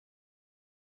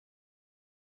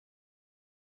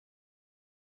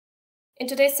In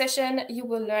today's session, you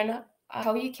will learn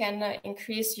how you can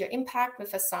increase your impact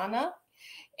with Asana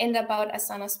and about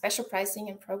Asana's special pricing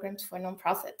and programs for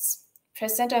nonprofits.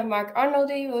 Presenter Mark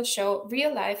Arnoldy will show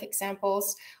real-life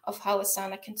examples of how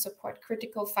Asana can support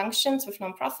critical functions with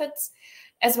nonprofits,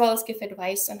 as well as give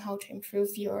advice on how to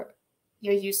improve your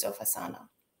use of Asana.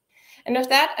 And with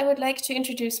that, I would like to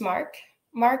introduce Mark.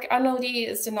 Mark Arnoldy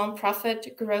is the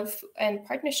nonprofit growth and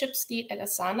partnerships lead at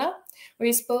Asana, where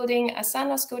he's building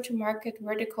Asana's go-to-market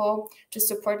vertical to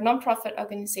support nonprofit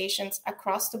organizations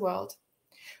across the world.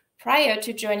 Prior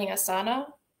to joining Asana,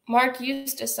 Mark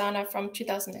used Asana from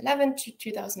 2011 to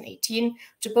 2018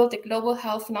 to build the global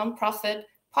health nonprofit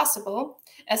Possible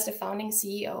as the founding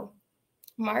CEO.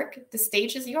 Mark, the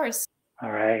stage is yours.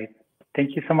 All right.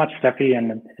 Thank you so much, Steffi,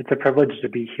 and it's a privilege to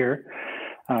be here.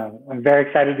 I'm very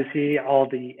excited to see all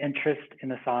the interest in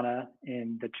Asana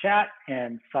in the chat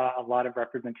and saw a lot of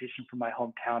representation from my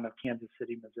hometown of Kansas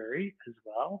City, Missouri as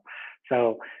well.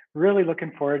 So really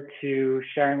looking forward to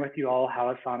sharing with you all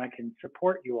how Asana can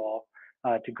support you all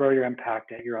to grow your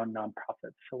impact at your own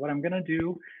nonprofits. So what I'm going to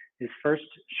do is first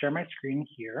share my screen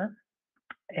here.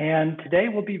 And today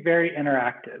will be very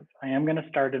interactive. I am going to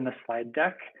start in the slide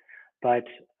deck, but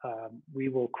we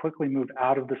will quickly move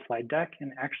out of the slide deck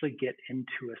and actually get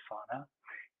into Asana.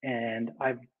 And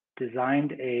I've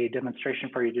designed a demonstration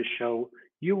for you to show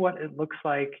you what it looks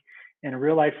like in a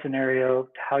real life scenario,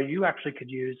 how you actually could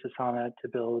use Asana to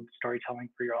build storytelling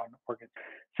for your own organization.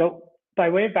 So by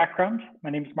way of background, my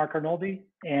name is Mark Arnoldy,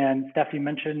 and Steffi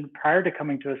mentioned prior to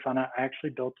coming to Asana, I actually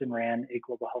built and ran a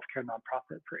global healthcare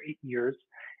nonprofit for 8 years.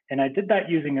 And I did that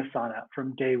using Asana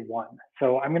from day one.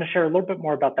 So I'm going to share a little bit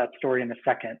more about that story in a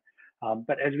second.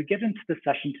 But as we get into the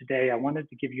session today, I wanted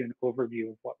to give you an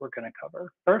overview of what we're going to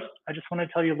cover. First, I just want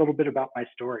to tell you a little bit about my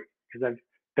story, because I've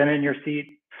been in your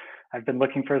seat. I've been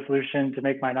looking for a solution to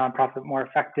make my nonprofit more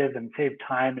effective and save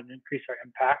time and increase our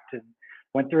impact, and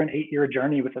went through an 8-year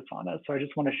journey with Asana. So I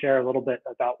just want to share a little bit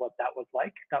about what that was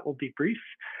like. That will be brief.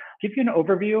 Give you an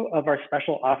overview of our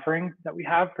special offering that we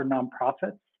have for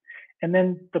nonprofits. And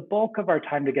then the bulk of our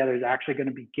time together is actually going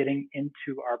to be getting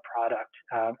into our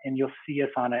product, and you'll see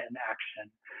Asana in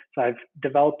action. So I've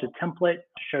developed a template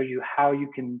to show you how you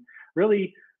can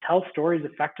really tell stories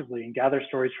effectively and gather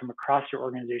stories from across your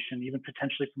organization, even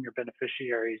potentially from your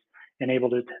beneficiaries, and able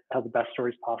to tell the best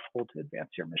stories possible to advance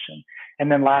your mission.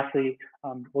 And then lastly,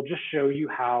 we'll just show you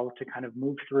how to kind of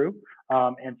move through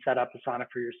and set up Asana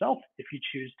for yourself if you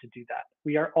choose to do that.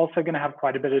 We are also going to have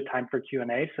quite a bit of time for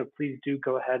Q&A, so please do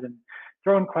go ahead and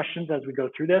throw in questions as we go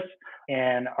through this.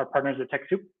 And our partners at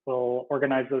TechSoup will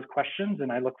organize those questions,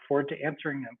 and I look forward to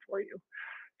answering them for you.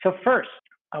 So first,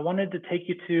 I wanted to take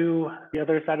you to the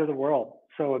other side of the world.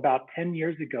 So about 10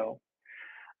 years ago,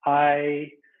 I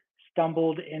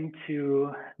stumbled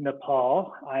into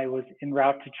Nepal. I was en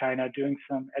route to China doing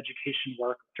some education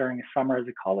work during the summer as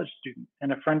a college student,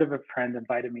 and a friend of a friend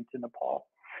invited me to Nepal.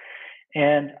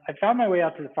 And I found my way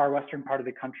out to the far western part of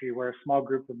the country, where a small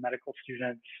group of medical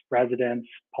students, residents,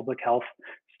 public health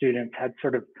students had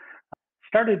sort of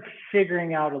started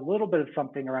figuring out a little bit of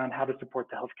something around how to support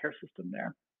the healthcare system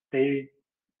there. They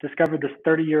discovered this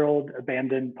 30-year-old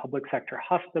abandoned public sector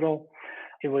hospital.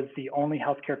 It was the only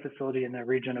healthcare facility in the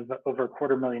region of over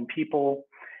 250,000 people.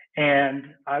 And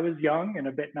I was young and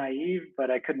a bit naive,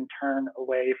 but I couldn't turn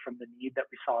away from the need that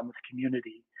we saw in this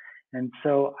community. And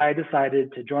so I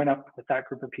decided to join up with that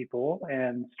group of people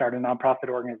and start a nonprofit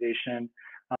organization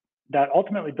that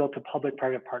ultimately built a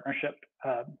public-private partnership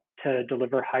to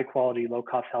deliver high-quality,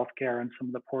 low-cost healthcare in some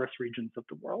of the poorest regions of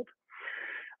the world.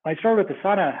 My story with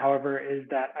Asana, however, is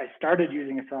that I started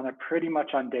using Asana pretty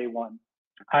much on day one.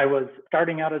 I was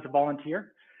starting out as a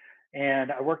volunteer,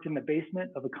 and I worked in the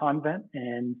basement of a convent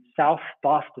in South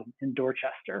Boston in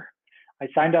Dorchester. I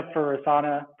signed up for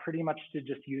Asana pretty much to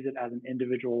just use it as an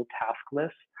individual task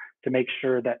list to make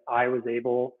sure that I was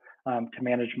able to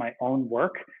manage my own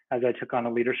work as I took on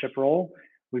a leadership role.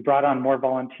 We brought on more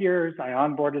volunteers. I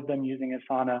onboarded them using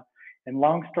Asana. And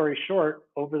long story short,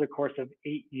 over the course of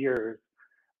 8 years,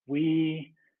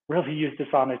 we really used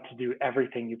Asana to do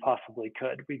everything you possibly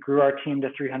could. We grew our team to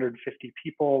 350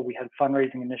 people. We had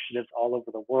fundraising initiatives all over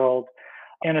the world.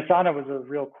 And Asana was a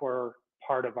real core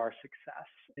part of our success.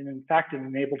 And in fact, it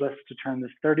enabled us to turn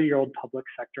this 30-year-old public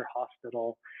sector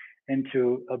hospital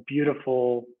into a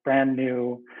beautiful, brand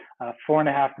new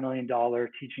 $4.5 million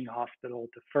teaching hospital,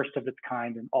 the first of its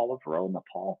kind in all of rural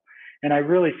Nepal. And I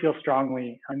really feel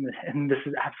strongly, and this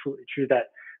is absolutely true, that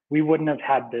we wouldn't have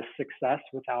had this success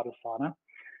without Asana.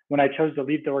 When I chose to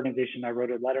leave the organization, I wrote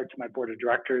a letter to my board of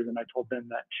directors, and I told them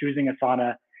that choosing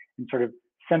Asana and sort of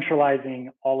centralizing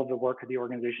all of the work of the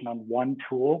organization on one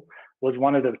tool was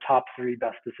one of the top 3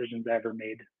 best decisions I ever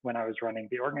made when I was running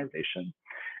the organization.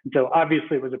 And so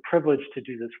obviously it was a privilege to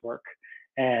do this work,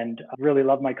 and I really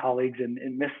love my colleagues and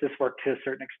miss this work to a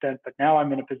certain extent, but now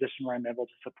I'm in a position where I'm able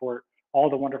to support all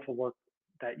the wonderful work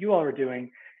that you all are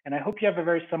doing, and I hope you have a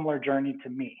very similar journey to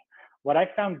me. What I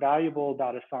found valuable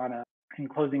about Asana in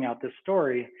closing out this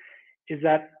story is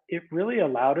that it really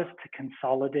allowed us to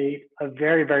consolidate a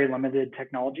very, very limited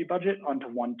technology budget onto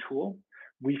one tool.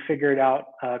 We figured out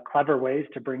clever ways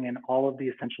to bring in all of the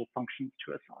essential functions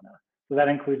to Asana. So that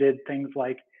included things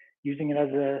like using it as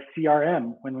a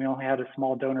CRM when we only had a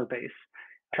small donor base,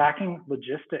 tracking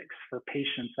logistics for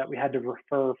patients that we had to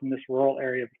refer from this rural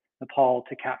area of Nepal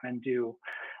to Kathmandu,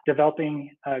 developing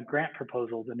grant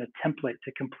proposals and a template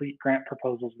to complete grant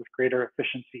proposals with greater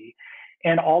efficiency,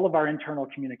 and all of our internal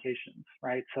communications,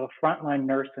 right? So a frontline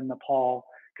nurse in Nepal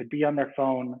could be on their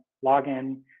phone, log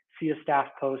in, see a staff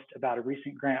post about a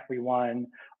recent grant we won,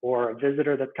 or a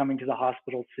visitor that's coming to the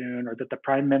hospital soon, or that the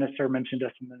Prime Minister mentioned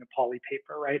us in the Nepali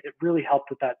paper, right? It really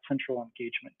helped with that central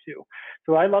engagement too.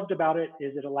 So what I loved about it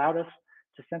is it allowed us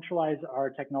to centralize our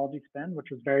technology spend, which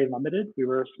was very limited. We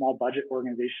were a small budget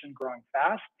organization growing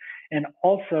fast. And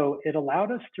also it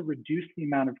allowed us to reduce the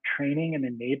amount of training and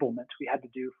enablement we had to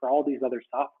do for all these other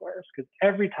softwares. Because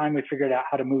every time we figured out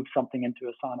how to move something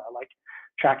into Asana, like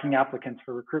tracking applicants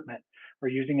for recruitment or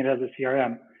using it as a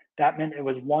CRM, that meant it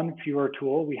was one fewer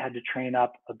tool we had to train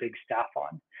up a big staff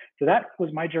on. So that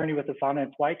was my journey with Asana.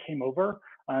 It's why I came over.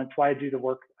 It's why I do the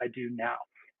work I do now.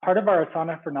 Part of our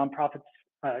Asana for Nonprofits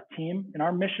team, and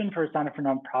our mission for Asana for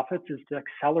Nonprofits is to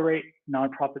accelerate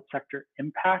nonprofit sector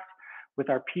impact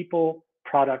with our people,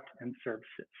 product, and services.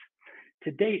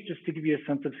 To date, just to give you a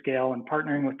sense of scale, and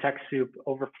partnering with TechSoup,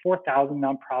 over 4,000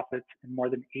 nonprofits in more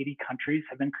than 80 countries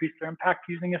have increased their impact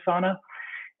using Asana.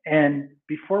 And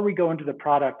before we go into the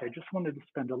product, I just wanted to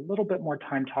spend a little bit more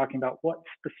time talking about what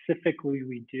specifically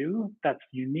we do that's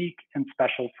unique and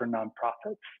special for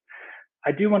nonprofits.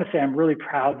 I do want to say I'm really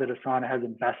proud that Asana has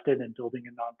invested in building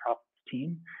a nonprofits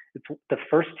team. It's the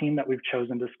first team that we've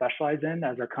chosen to specialize in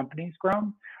as our company's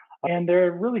grown. And there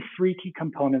are really 3 key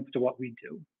components to what we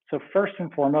do. So first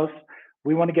and foremost,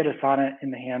 we want to get Asana in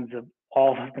the hands of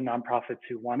all of the nonprofits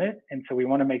who want it. And so we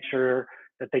want to make sure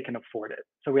that they can afford it.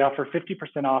 So we offer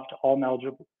 50% off to all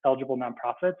eligible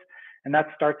nonprofits. And that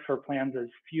starts for plans as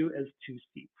few as 2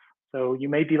 seats. So you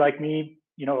may be like me,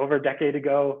 over a decade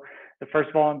ago, the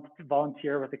first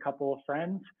volunteer with a couple of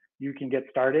friends, you can get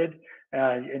started.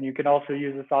 And you can also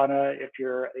use Asana if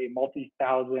you're a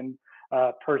multi-thousand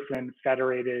person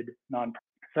federated nonprofit.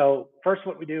 So first,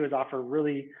 what we do is offer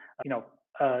really,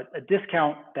 a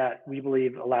discount that we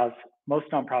believe allows most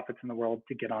nonprofits in the world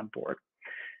to get on board.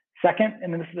 Second,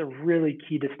 and this is a really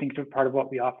key distinctive part of what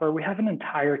we offer, we have an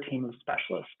entire team of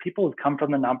specialists, people who've come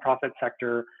from the nonprofit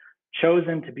sector,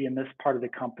 chosen to be in this part of the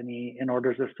company in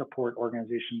order to support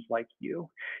organizations like you.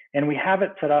 And we have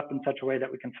it set up in such a way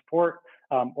that we can support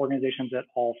organizations at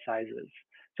all sizes.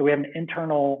 So we have an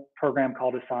internal program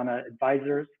called Asana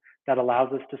Advisors that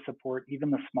allows us to support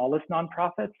even the smallest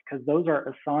nonprofits, because those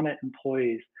are Asana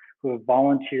employees who have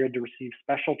volunteered to receive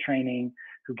special training,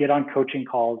 who get on coaching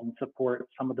calls and support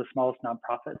some of the smallest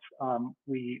nonprofits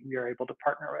we are able to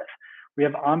partner with. We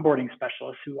have onboarding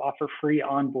specialists who offer free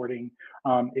onboarding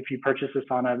if you purchase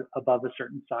Asana above a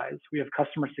certain size. We have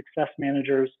customer success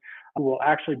managers who will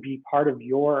actually be part of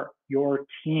your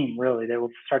team, really. They will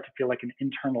start to feel like an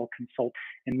internal consultant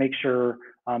and make sure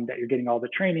that you're getting all the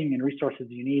training and resources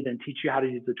you need and teach you how to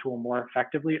use the tool more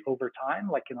effectively over time,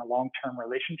 like in a long-term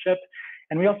relationship.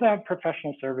 And we also have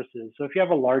professional services. So if you have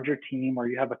a larger team or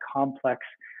you have a complex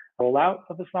rollout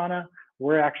of Asana,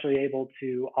 we're actually able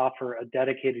to offer a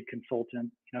dedicated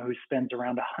consultant, who spends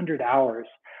around 100 hours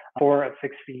for a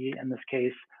fixed fee in this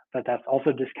case, but that's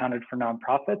also discounted for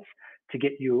nonprofits to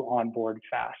get you on board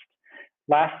fast.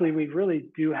 Lastly, we really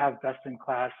do have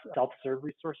best-in-class self-serve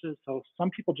resources. So some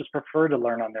people just prefer to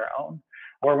learn on their own,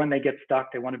 or when they get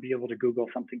stuck, they want to be able to Google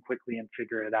something quickly and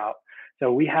figure it out.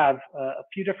 So we have a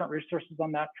few different resources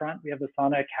on that front. We have the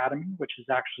Asana Academy, which is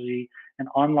actually an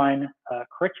online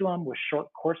curriculum with short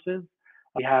courses.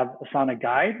 We have Asana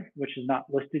Guide, which is not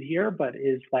listed here, but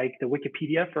is like the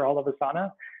Wikipedia for all of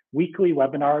Asana. Weekly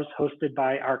webinars hosted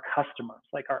by our customers,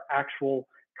 like our actual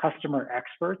customer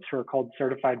experts who are called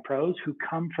certified pros who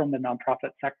come from the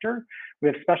nonprofit sector. We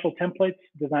have special templates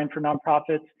designed for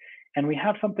nonprofits. And we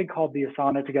have something called the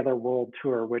Asana Together World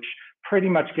Tour, which pretty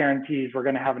much guarantees we're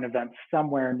going to have an event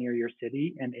somewhere near your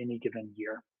city in any given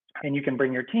year. And you can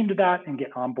bring your team to that and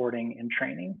get onboarding and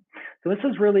training. So this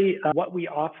is really what we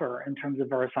offer in terms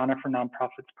of our Asana for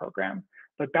Nonprofits program.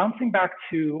 But bouncing back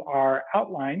to our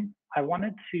outline, I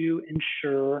wanted to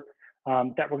ensure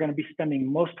that we're going to be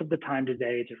spending most of the time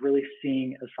today just really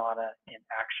seeing Asana in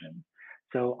action.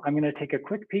 So I'm going to take a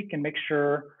quick peek and make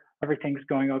sure everything's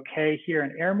going okay here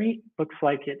in AirMeet. Looks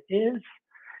like it is.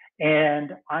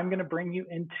 And I'm going to bring you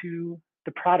into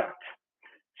the product.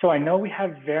 So I know we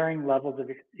have varying levels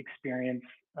of experience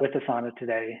with Asana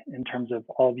today in terms of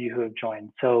all of you who have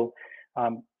joined. So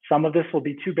some of this will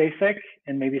be too basic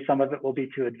and maybe some of it will be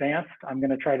too advanced. I'm going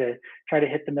to try to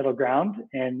hit the middle ground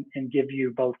and give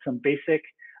you both some basic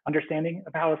understanding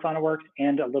of how Asana works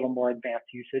and a little more advanced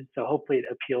usage. So hopefully it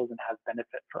appeals and has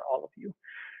benefit for all of you.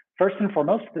 First and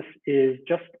foremost, this is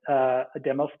just a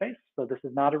demo space. So this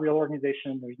is not a real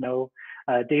organization. There's no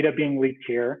data being leaked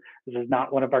here. This is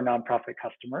not one of our nonprofit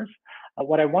customers.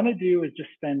 What I want to do is just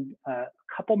spend a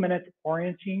couple minutes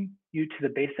orienting you to the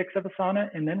basics of Asana,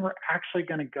 and then we're actually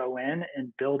going to go in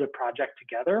and build a project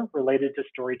together related to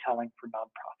storytelling for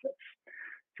nonprofits.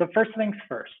 So first things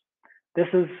first, this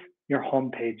is your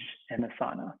homepage in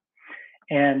Asana.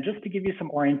 And just to give you some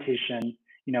orientation,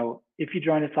 if you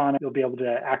join Asana, you'll be able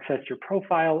to access your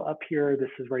profile up here. This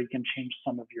is where you can change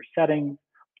some of your settings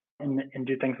and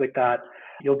do things like that.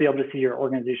 You'll be able to see your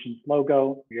organization's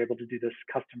logo. You're able to do this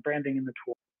custom branding in the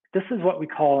tool. This is what we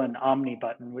call an Omni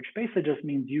button, which basically just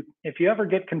means if you ever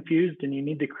get confused and you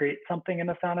need to create something in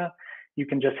Asana, you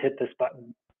can just hit this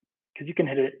button. Because you can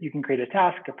hit it, you can create a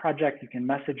task, a project, you can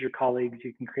message your colleagues,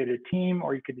 you can create a team,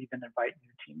 or you could even invite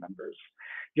new team members.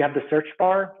 You have the search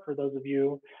bar for those of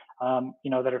you,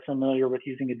 that are familiar with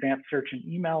using advanced search and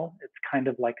email. It's kind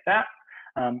of like that.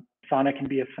 Asana can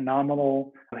be a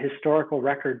phenomenal historical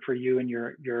record for you and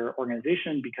your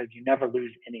organization because you never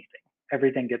lose anything.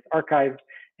 Everything gets archived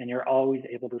and you're always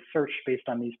able to search based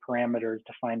on these parameters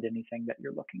to find anything that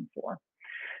you're looking for.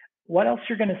 What else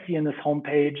you're going to see in this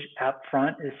homepage at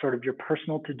front is sort of your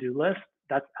personal to-do list.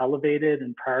 That's elevated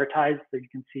and prioritized so you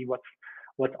can see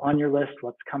what's on your list,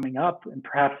 what's coming up, and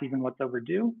perhaps even what's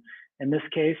overdue. In this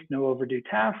case, no overdue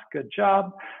task, good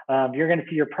job. You're going to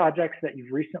see your projects that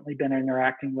you've recently been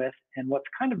interacting with. And what's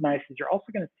kind of nice is you're also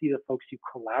going to see the folks you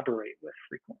collaborate with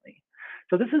frequently.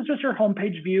 So this is just your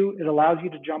homepage view. It allows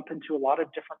you to jump into a lot of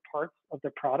different parts of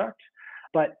the product.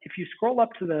 But if you scroll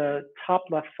up to the top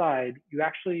left side, you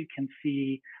actually can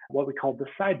see what we call the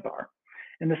sidebar.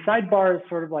 And the sidebar is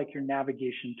sort of like your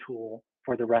navigation tool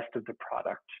for the rest of the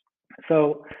product.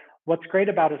 So what's great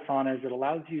about Asana is it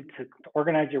allows you to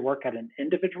organize your work at an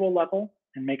individual level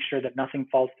and make sure that nothing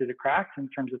falls through the cracks in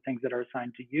terms of things that are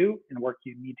assigned to you and work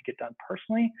you need to get done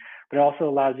personally, but it also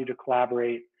allows you to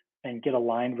collaborate and get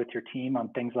aligned with your team on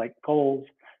things like goals,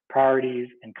 priorities,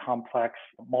 and complex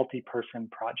multi-person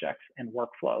projects and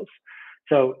workflows.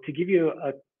 So to give you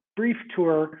a brief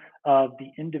tour of the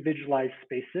individualized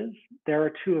spaces, there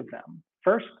are two of them.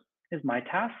 First is My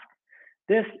Task.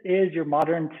 This is your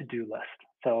modern to-do list.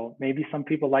 So maybe some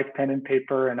people like pen and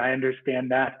paper, and I understand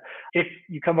that. If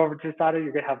you come over to Asana,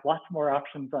 you're going to have lots more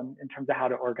options in terms of how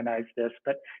to organize this,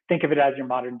 but think of it as your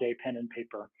modern day pen and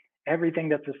paper. Everything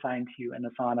that's assigned to you in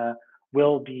Asana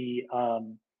will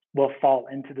fall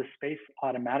into the space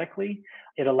automatically.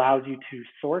 It allows you to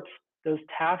sort those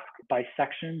tasks by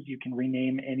sections. You can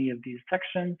rename any of these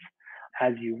sections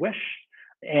as you wish.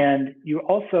 And you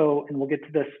also, and we'll get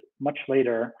to this much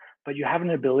later, but you have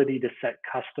an ability to set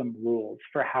custom rules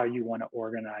for how you want to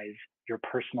organize your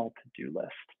personal to-do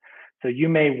list. So you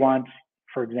may want,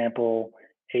 for example,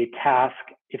 a task,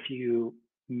 if you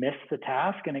miss the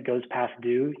task and it goes past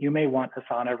due, you may want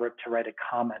Asana to write a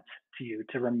comment to you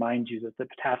to remind you that the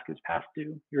task is past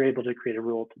due. You're able to create a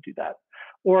rule to do that.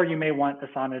 Or you may want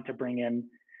Asana to bring in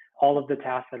all of the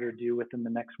tasks that are due within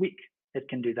the next week. It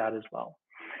can do that as well.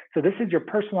 So this is your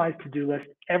personalized to-do list.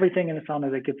 Everything in Asana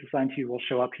that gets assigned to you will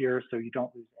show up here so you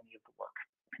don't lose any of the work.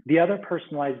 The other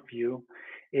personalized view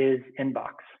is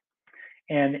Inbox.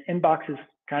 And Inbox is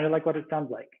kind of like what it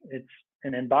sounds like. It's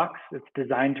an inbox. It's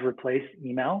designed to replace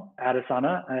email at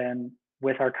Asana. And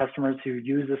with our customers who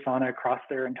use Asana across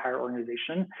their entire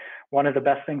organization, one of the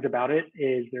best things about it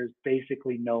is there's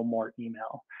basically no more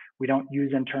email. We don't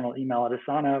use internal email at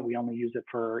Asana. We only use it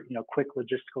for quick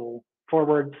logistical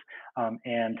forwards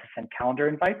and to send calendar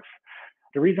invites.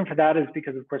 The reason for that is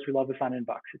because, of course, we love Asana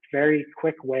Inbox. It's a very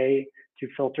quick way to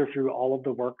filter through all of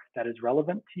the work that is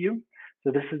relevant to you.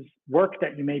 So this is work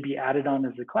that you may be added on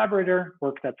as a collaborator,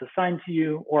 work that's assigned to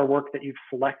you, or work that you've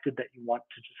selected that you want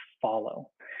to just follow.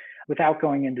 Without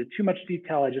going into too much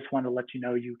detail, I just want to let you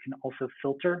know you can also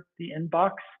filter the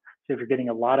inbox. So if you're getting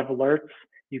a lot of alerts,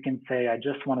 you can say, I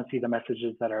just want to see the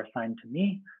messages that are assigned to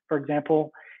me, for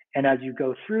example. And as you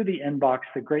go through the inbox,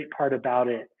 the great part about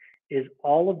it is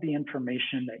all of the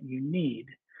information that you need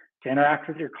to interact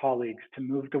with your colleagues, to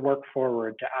move the work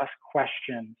forward, to ask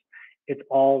questions. It's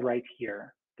all right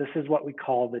here. This is what we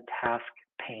call the task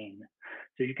pane.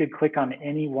 So you could click on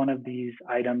any one of these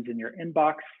items in your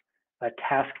inbox. A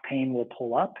task pane will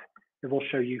pull up. It will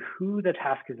show you who the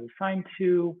task is assigned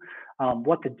to,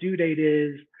 what the due date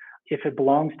is, if it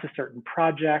belongs to certain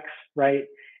projects, right?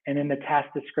 And in the task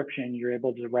description, you're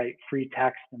able to write free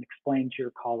text and explain to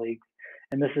your colleagues.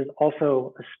 And this is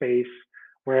also a space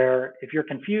where if you're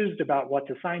confused about what's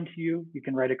assigned to you, you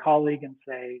can write a colleague and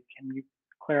say, can you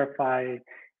clarify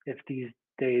if these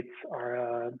dates are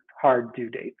a hard due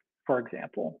date, for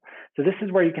example. So this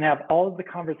is where you can have all of the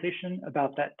conversation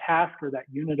about that task or that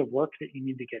unit of work that you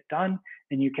need to get done,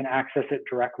 and you can access it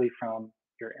directly from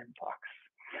your inbox.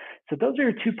 So those are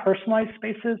your two personalized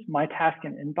spaces, My Task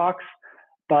and Inbox.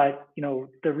 But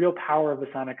the real power of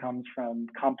Asana comes from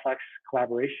complex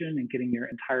collaboration and getting your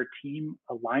entire team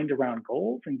aligned around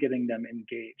goals and getting them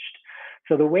engaged.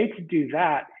 So the way to do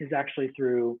that is actually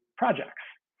through projects.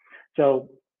 So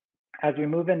as we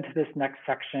move into this next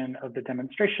section of the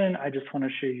demonstration, I just want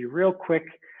to show you real quick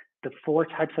the 4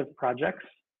 types of projects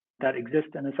that exist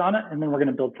in Asana, and then we're going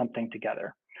to build something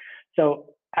together. So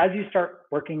as you start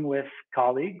working with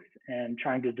colleagues and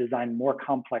trying to design more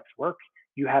complex work,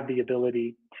 you have the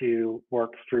ability to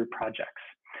work through projects.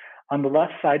 On the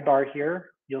left sidebar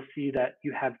here, you'll see that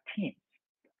you have teams.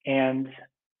 And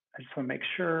I just want to make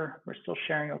sure we're still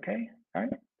sharing okay. All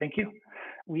right, thank you.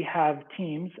 We have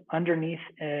teams. Underneath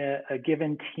a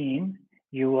given team,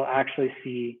 you will actually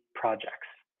see projects.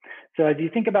 So as you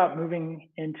think about moving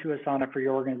into Asana for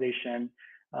your organization,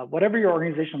 whatever your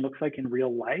organization looks like in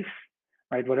real life,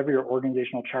 right, whatever your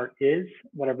organizational chart is,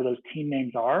 whatever those team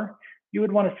names are, you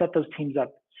would want to set those teams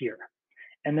up here.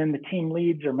 And then the team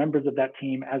leads or members of that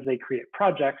team, as they create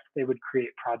projects, they would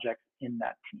create projects in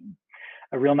that team.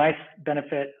 A real nice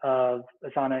benefit of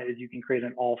Asana is you can create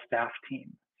an all staff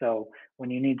team. So when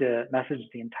you need to message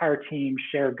the entire team,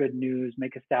 share good news,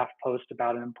 make a staff post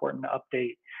about an important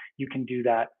update, you can do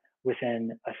that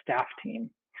within a staff team.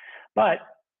 But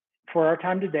for our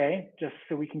time today, just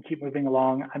so we can keep moving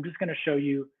along, I'm just going to show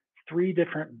you 3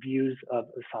 different views of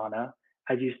Asana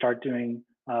as you start doing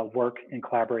work and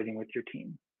collaborating with your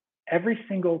team. Every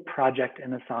single project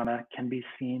in Asana can be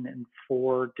seen in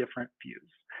 4 different views.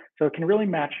 So it can really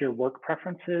match your work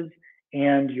preferences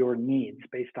and your needs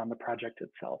based on the project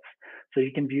itself. So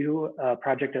you can view a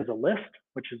project as a list,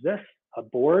 which is this, a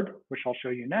board, which I'll show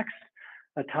you next,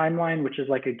 a timeline, which is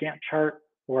like a Gantt chart,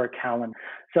 or a calendar.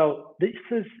 So this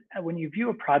is, when you view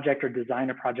a project or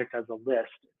design a project as a list,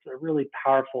 it's a really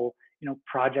powerful,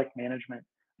 project management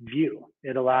view.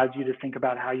 It allows you to think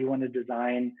about how you want to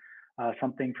design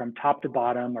something from top to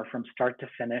bottom or from start to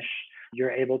finish.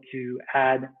 You're able to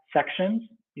add sections.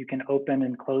 You can open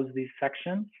and close these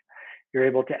sections. You're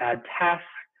able to add tasks,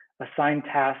 assign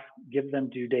tasks, give them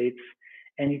due dates.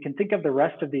 And you can think of the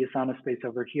rest of the Asana space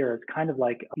over here as kind of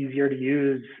like easier to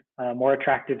use, more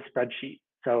attractive spreadsheet.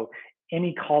 So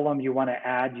any column you want to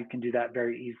add, you can do that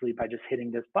very easily by just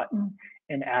hitting this button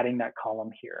and adding that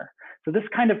column here. So this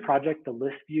kind of project, the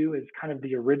list view, is kind of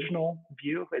the original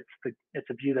view. It's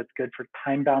a view that's good for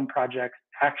time-bound projects,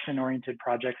 action-oriented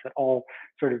projects that all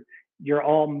sort of, you're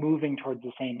all moving towards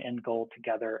the same end goal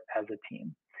together as a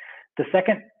team. The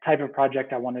second type of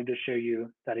project I wanted to show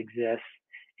you that exists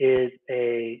is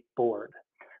a board.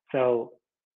 So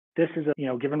this is,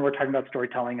 given we're talking about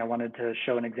storytelling, I wanted to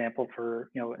show an example for,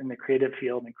 in the creative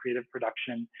field and creative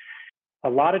production. A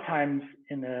lot of times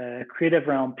in the creative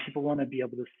realm, people want to be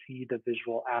able to see the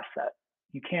visual asset.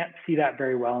 You can't see that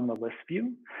very well in the list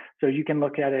view. So you can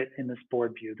look at it in this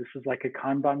board view. This is like a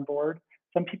Kanban board.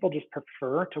 Some people just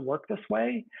prefer to work this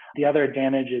way. The other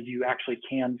advantage is you actually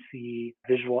can see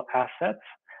visual assets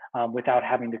without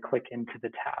having to click into the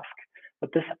task.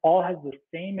 But this all has the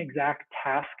same exact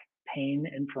task pane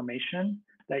information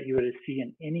that you would see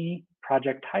in any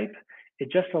project type.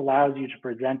 It just allows you to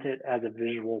present it as a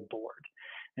visual board.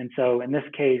 And so in this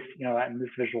case, in this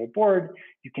visual board,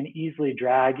 you can easily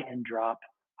drag and drop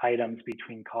items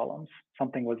between columns.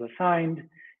 Something was assigned,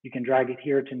 you can drag it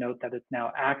here to note that it's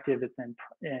now active, it's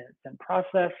in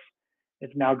process,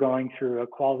 it's now going through a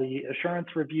quality assurance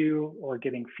review or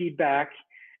getting feedback,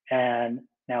 and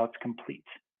now it's complete.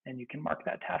 And you can mark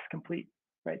that task complete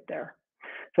right there.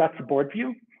 So that's the board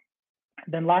view.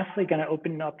 Then lastly, going to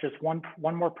open up just one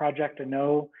more project. I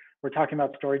know we're talking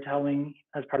about storytelling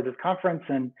as part of this conference,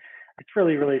 and it's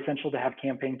really, really essential to have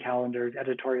campaign calendars,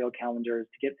 editorial calendars,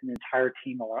 to get an entire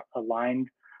team aligned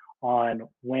on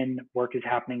when work is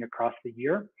happening across the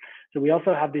year. So we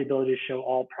also have the ability to show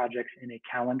all projects in a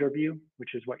calendar view,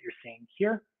 which is what you're seeing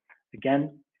here.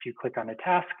 Again, if you click on a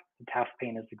task, the task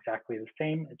pane is exactly the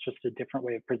same. It's just a different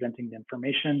way of presenting the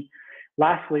information.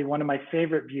 Lastly, one of my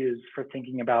favorite views for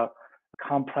thinking about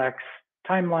complex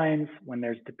timelines when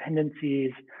there's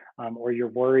dependencies or you're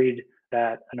worried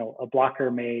that a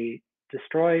blocker may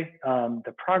destroy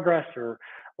the progress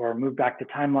or move back the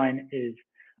timeline is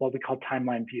what we call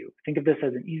timeline view. Think of this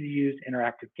as an easy to use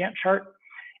interactive Gantt chart.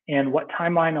 And what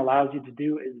timeline allows you to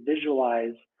do is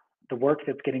visualize the work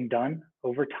that's getting done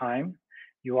over time.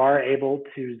 You are able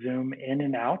to zoom in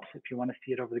and out. If you want to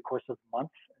see it over the course of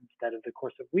months instead of the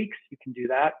course of weeks, you can do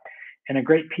that. And a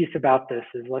great piece about this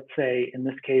is, let's say, in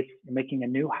this case, you're making a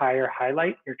new hire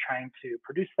highlight. You're trying to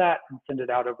produce that and send it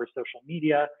out over social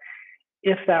media.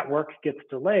 If that work gets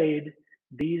delayed,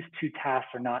 these two tasks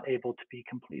are not able to be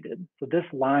completed. So this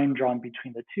line drawn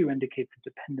between the two indicates a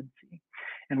dependency.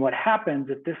 And what happens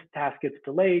if this task gets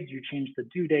delayed, you change the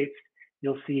due dates,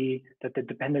 you'll see that the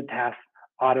dependent tasks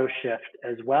auto shift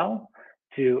as well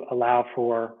to allow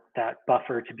for that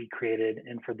buffer to be created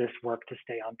and for this work to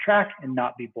stay on track and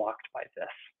not be blocked by this.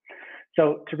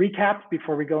 So to recap,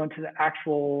 before we go into the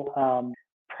actual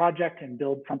project and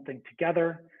build something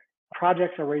together,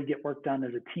 projects are where you get work done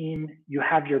as a team. You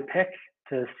have your pick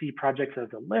to see projects as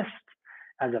a list,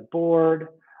 as a board,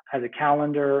 as a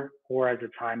calendar, or as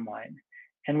a timeline.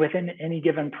 And within any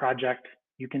given project,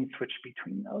 you can switch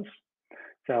between those.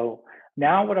 So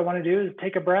now what I want to do is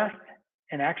take a breath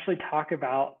and actually talk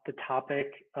about the topic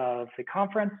of the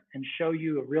conference and show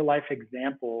you a real life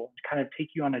example to kind of take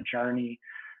you on a journey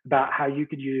about how you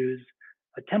could use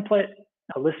a template,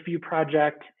 a list view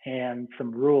project, and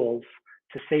some rules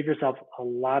to save yourself a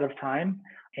lot of time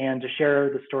and to share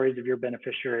the stories of your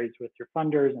beneficiaries with your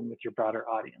funders and with your broader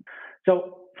audience.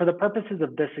 So for the purposes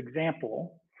of this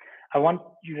example, I want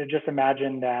you to just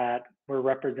imagine that we're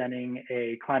representing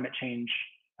a climate change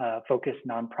focused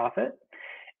nonprofit.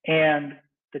 And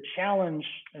the challenge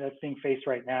that's being faced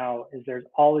right now is there's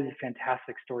all of these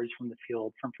fantastic stories from the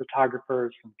field, from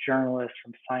photographers, from journalists,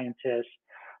 from scientists,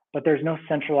 but there's no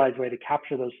centralized way to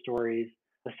capture those stories,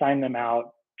 assign them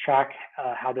out, track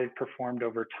how they've performed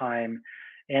over time.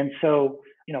 And so,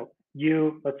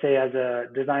 you, let's say as a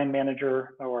design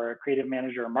manager or a creative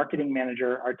manager or marketing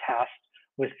manager, are tasked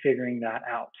with figuring that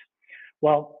out.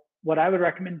 Well, what I would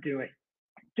recommend doing,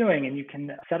 and you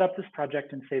can set up this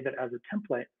project and save it as a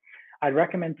template, I'd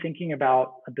recommend thinking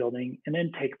about building an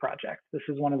intake project. This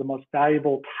is one of the most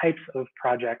valuable types of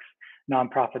projects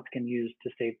nonprofits can use to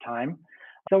save time.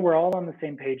 So we're all on the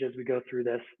same page as we go through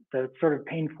this. The sort of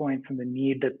pain points and the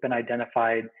need that's been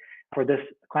identified for this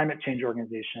climate change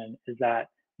organization is that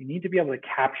you need to be able to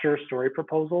capture story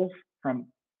proposals from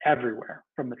everywhere,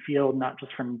 from the field, not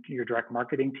just from your direct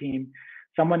marketing team.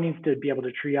 Someone needs to be able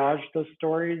to triage those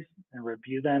stories and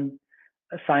review them,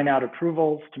 assign out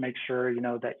approvals to make sure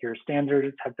that your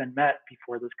standards have been met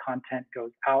before this content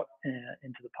goes out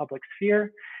into the public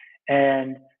sphere,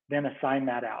 and then assign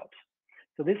that out.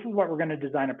 So this is what we're going to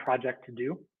design a project to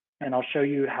do, and I'll show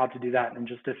you how to do that in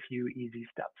just a few easy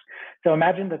steps. So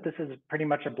imagine that this is pretty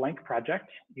much a blank project.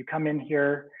 You come in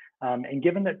here, and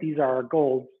given that these are our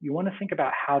goals, you want to think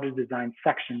about how to design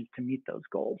sections to meet those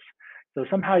goals. So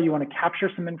somehow you want to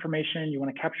capture some information, you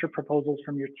want to capture proposals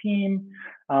from your team,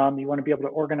 you want to be able to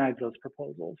organize those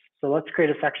proposals. So let's create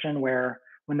a section where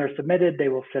when they're submitted, they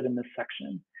will sit in this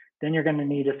section. Then you're going to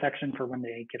need a section for when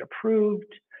they get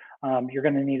approved. You're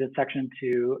going to need a section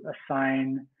to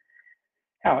assign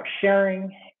out sharing,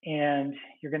 and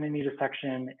you're going to need a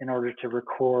section in order to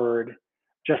record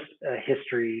just a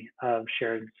history of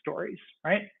shared stories,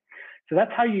 right? So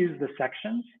that's how you use the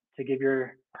sections to give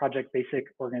your project basic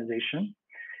organization.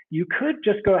 You could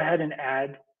just go ahead and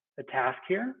add a task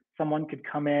here. Someone could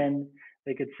come in,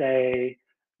 they could say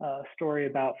a story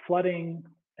about flooding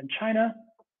in China.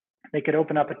 They could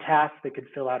open up a task, they could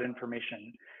fill out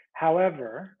information.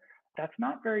 However, that's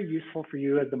not very useful for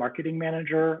you as the marketing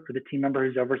manager or the team member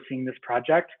who's overseeing this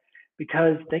project,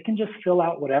 because they can just fill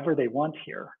out whatever they want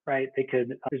here, right?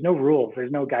 There's no rules,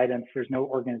 there's no guidance, there's no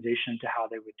organization to how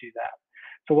they would do that.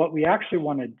 So what we actually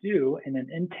want to do in an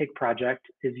intake project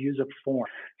is use a form.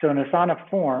 So an Asana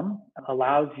form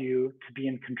allows you to be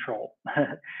in control.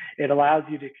 It allows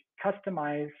you to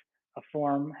customize a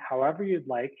form however you'd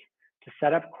like, to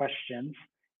set up questions,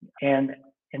 and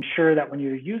ensure that when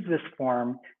you use this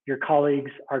form, your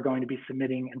colleagues are going to be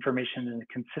submitting information in a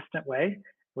consistent way,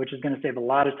 which is going to save a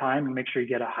lot of time and make sure you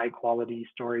get a high quality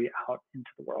story out into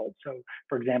the world. So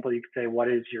for example, you could say, what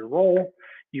is your role?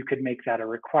 You could make that a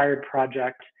required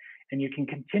project, and you can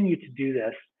continue to do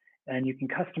this, and you can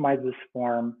customize this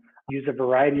form, use a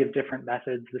variety of different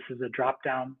methods. This is a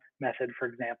drop-down method, for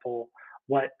example.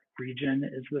 What region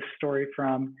is this story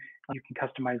from? You can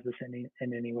customize this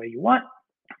in any way you want.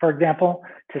 For example,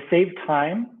 to save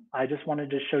time, I just wanted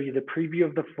to show you the preview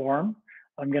of the form.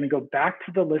 I'm going to go back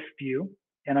to the list view,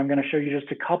 and I'm going to show you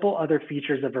just a couple other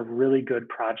features of a really good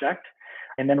project.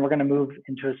 And then we're going to move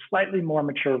into a slightly more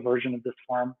mature version of this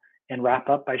form and wrap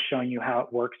up by showing you how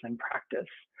it works in practice.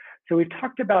 So we've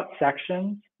talked about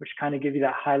sections, which kind of give you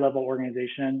that high-level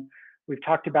organization. We've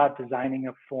talked about designing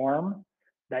a form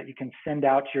that you can send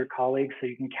out to your colleagues so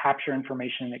you can capture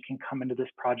information that can come into this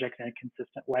project in a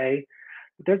consistent way.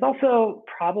 But there's also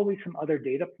probably some other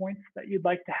data points that you'd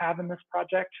like to have in this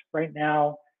project. Right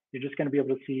now, you're just going to be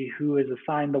able to see who is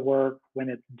assigned the work, when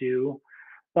it's due.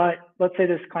 But let's say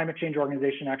this climate change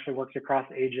organization actually works across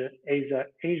Asia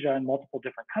and multiple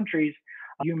different countries.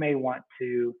 You may want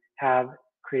to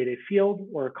create a field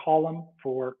or a column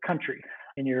for country.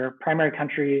 And your primary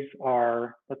countries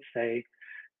are, let's say,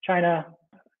 China,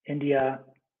 India,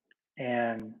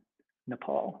 and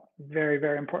Nepal. Very,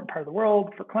 very important part of the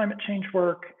world for climate change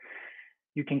work.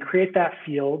 You can create that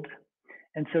field.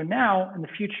 And so now in the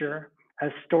future,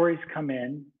 as stories come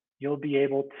in, you'll be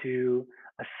able to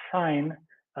assign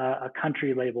a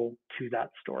country label to that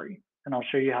story. And I'll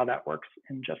show you how that works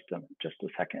in just a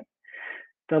second.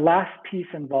 The last piece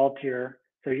involved here,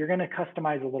 so you're going to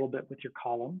customize a little bit with your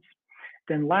columns.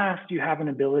 Then last, you have an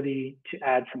ability to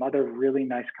add some other really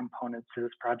nice components to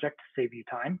this project to save you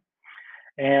time.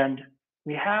 And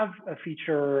we have a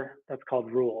feature that's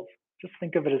called rules. Just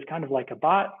think of it as kind of like a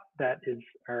bot that is,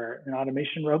 or an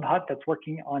automation robot that's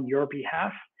working on your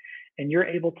behalf, and you're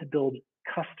able to build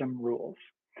custom rules.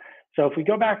 So if we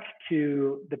go back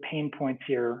to the pain points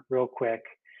here real quick,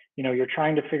 you're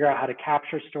trying to figure out how to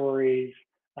capture stories,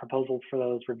 proposals for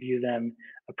those, review them,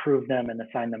 approve them, and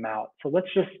assign them out. So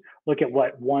let's just look at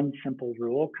what one simple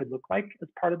rule could look like as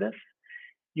part of this.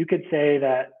 You could say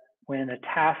that when a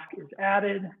task is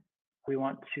added, we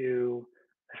want to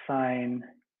assign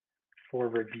for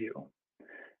review.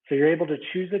 So you're able to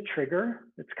choose a trigger.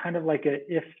 It's kind of like a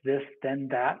if this, then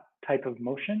that type of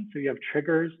motion. So you have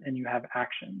triggers and you have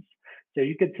actions. So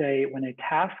you could say when a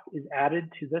task is added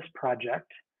to this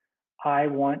project, I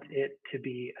want it to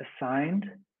be assigned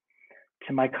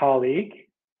to my colleague,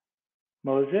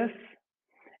 Moses,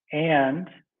 and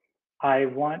I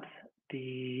want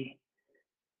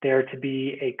there to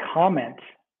be a comment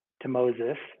to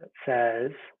Moses that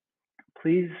says,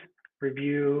 please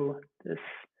review this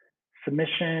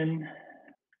submission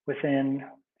within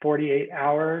 48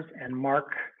 hours and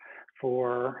mark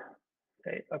for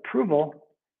approval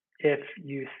if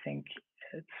you think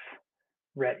it's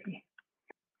ready.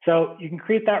 So you can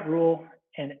create that rule,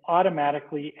 and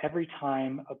automatically every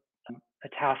time a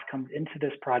task comes into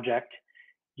this project,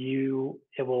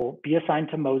 it will be assigned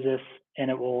to Moses, and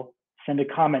it will send a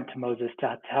comment to Moses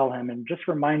to tell him and just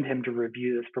remind him to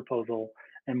review this proposal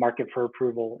and mark it for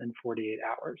approval in 48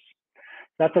 hours.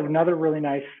 That's another really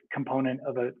nice component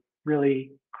of a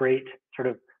really great sort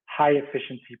of high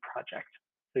efficiency project.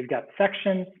 So you've got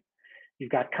sections, you've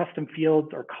got custom fields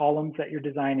or columns that you're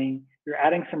designing, you're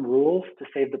adding some rules to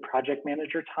save the project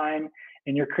manager time,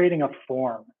 and you're creating a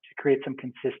form to create some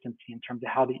consistency in terms of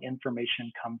how the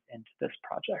information comes into this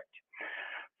project.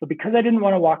 So because I didn't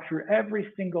want to walk through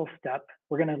every single step,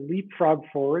 we're going to leapfrog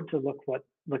forward to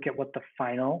look at what the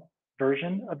final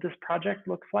version of this project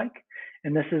looks like.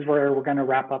 And this is where we're going to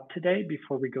wrap up today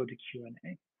before we go to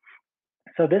Q&A.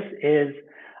 So this is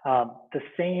the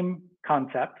same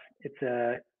concept. It's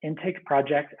an intake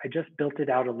project. I just built it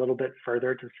out a little bit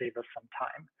further to save us some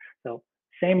time. So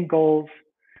same goals,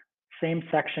 same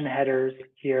section headers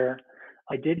here.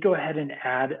 I did go ahead and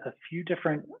add a few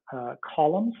different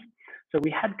columns. So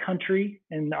we had country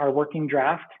in our working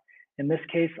draft. In this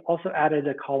case, also added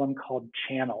a column called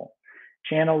channel.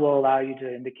 Channel will allow you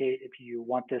to indicate if you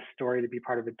want this story to be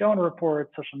part of a donor report,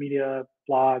 social media,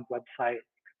 blog, website,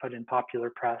 put in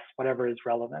popular press, whatever is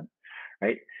relevant,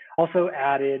 right? Also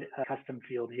added a custom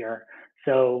field here.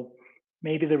 So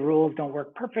maybe the rules don't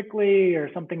work perfectly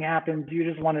or something happens. You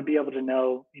just want to be able to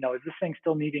know, is this thing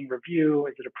still needing review?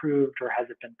 Is it approved or has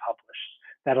it been published?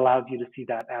 That allows you to see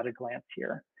that at a glance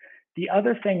here. The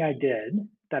other thing I did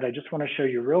that I just want to show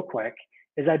you real quick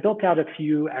is I built out a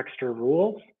few extra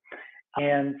rules.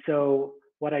 And so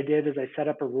what I did is I set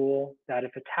up a rule that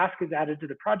if a task is added to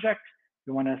the project,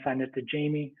 you want to assign it to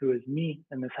Jamie, who is me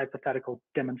in this hypothetical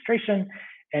demonstration,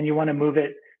 and you want to move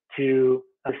it to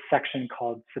a section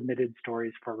called submitted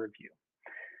stories for review.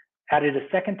 Added a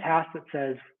second task that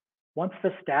says, once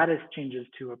the status changes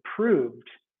to approved,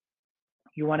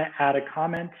 you want to add a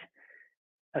comment,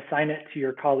 assign it to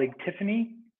your colleague,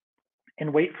 Tiffany,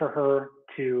 and wait for her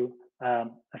to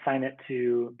assign it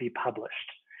to be published.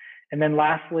 And then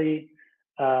lastly,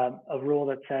 a rule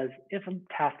that says if a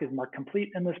task is marked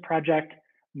complete in this project,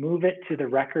 move it to the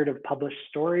record of published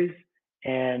stories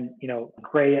and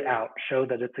gray it out, show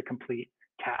that it's a complete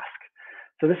task.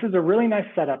 So this is a really nice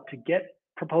setup to get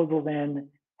proposals in,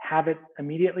 have it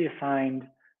immediately assigned,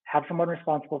 have someone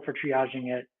responsible for triaging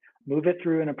it, move it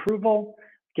through an approval,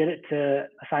 get it to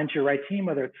assign to your right team,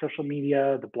 whether it's social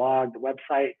media, the blog, the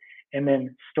website, and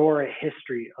then store a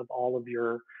history of all of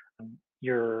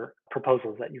your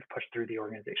proposals that you've pushed through the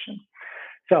organization.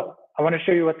 So I want to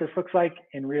show you what this looks like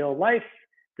in real life.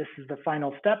 This is the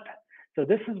final step. So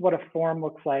this is what a form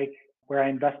looks like, where I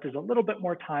invested a little bit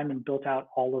more time and built out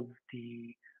all of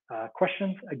the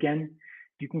questions. Again,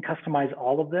 you can customize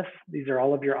all of this. These are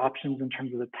all of your options in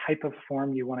terms of the type of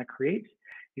form you want to create.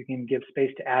 You can give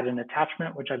space to add an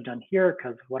attachment, which I've done here,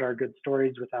 because what are good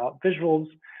stories without visuals,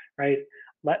 right?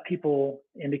 Let people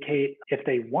indicate if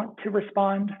they want to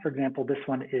respond. For example, this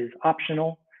one is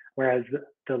optional, whereas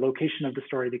the location of the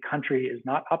story, the country, is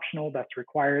not optional, that's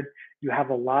required. You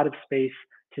have a lot of space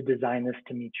to design this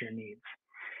to meet your needs.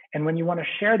 And when you want to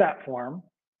share that form,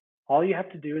 all you have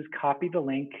to do is copy the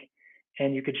link,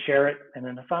 and you could share it in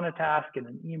an Asana task, in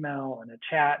an email, in a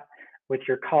chat with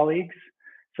your colleagues,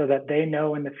 so that they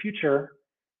know in the future,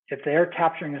 if they're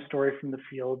capturing a story from the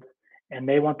field and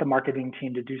they want the marketing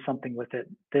team to do something with it,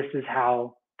 this is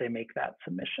how they make that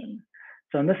submission.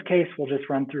 So in this case, we'll just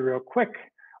run through real quick.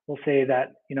 We'll say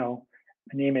that, my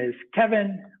name is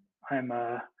Kevin. I'm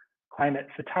a climate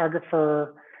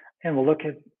photographer. And we'll look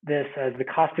at this as the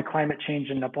cost of climate change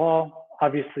in Nepal.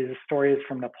 Obviously, the story is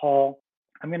from Nepal.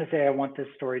 I'm going to say I want this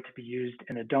story to be used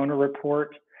in a donor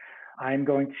report. I'm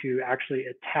going to actually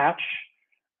attach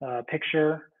a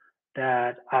picture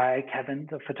that I, Kevin,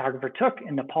 the photographer, took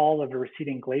in Nepal of a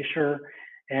receding glacier.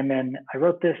 And then I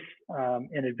wrote this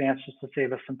in advance just to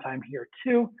save us some time here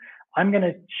too. I'm going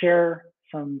to share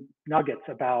some nuggets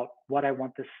about what I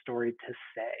want this story to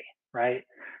say, right?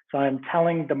 So I'm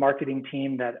telling the marketing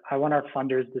team that I want our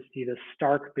funders to see the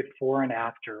stark before and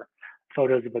after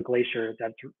photos of a glacier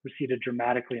that's receded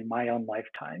dramatically in my own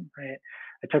lifetime, right?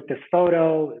 I took this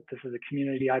photo. This is a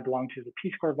community I belong to as a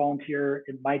Peace Corps volunteer.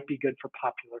 It might be good for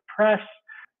popular press.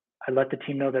 I let the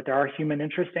team know that there are human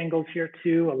interest angles here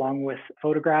too, along with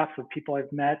photographs of people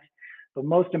I've met. But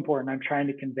most important, I'm trying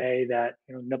to convey that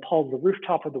Nepal is the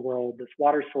rooftop of the world. This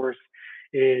water source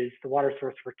is the water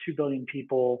source for 2 billion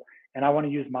people. And I want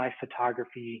to use my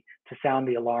photography to sound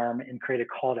the alarm and create a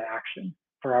call to action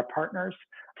for our partners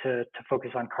to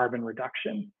focus on carbon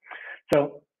reduction.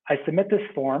 So I submit this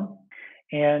form,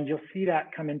 and you'll see that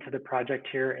come into the project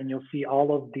here, and you'll see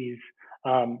all of these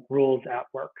rules at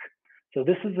work. So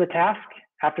this is the task.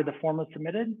 After the form was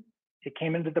submitted, it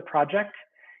came into the project.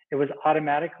 It was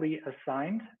automatically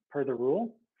assigned per the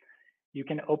rule. You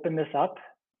can open this up.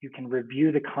 You can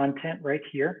review the content right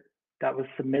here that was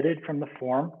submitted from the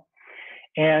form.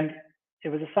 And it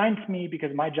was assigned to me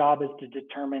because my job is to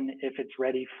determine if it's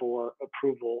ready for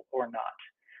approval or not.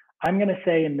 I'm going to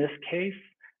say in this case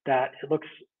that it looks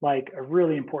like a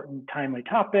really important, timely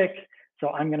topic. So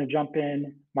I'm going to jump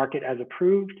in, mark it as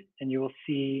approved, and you will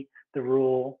see the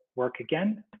rule work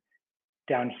again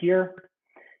down here.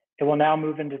 It will now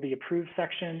move into the approved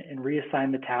section and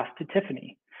reassign the task to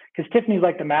Tiffany. Because Tiffany's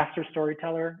like the master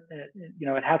storyteller. It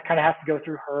kind of has to go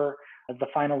through her as the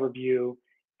final review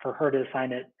for her to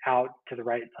assign it out to the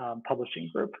right publishing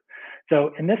group.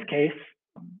 So in this case,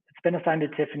 it's been assigned to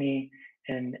Tiffany,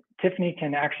 and Tiffany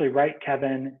can actually write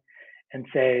Kevin and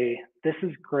say, this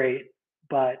is great,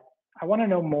 but I want to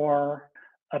know more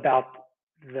about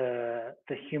the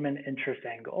human interest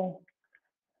angle.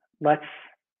 Let's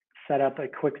set up a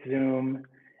quick Zoom,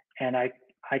 and I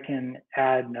can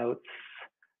add notes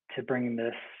to bring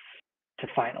this to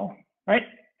final, right?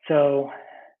 So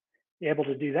you're able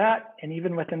to do that. And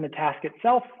even within the task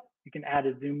itself, you can add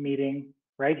a Zoom meeting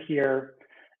right here,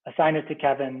 assign it to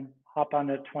Kevin, hop on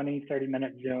a 20,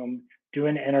 30-minute Zoom, do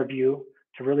an interview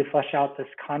to really flesh out this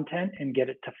content and get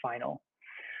it to final.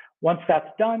 Once that's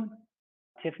done,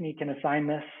 Tiffany can assign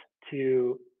this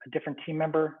to a different team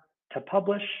member to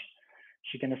publish.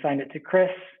 She can assign it to Chris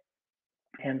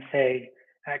and say,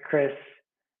 Chris,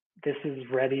 this is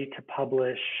ready to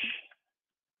publish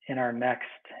in our next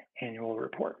annual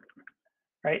report,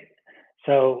 right?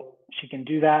 So she can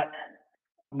do that,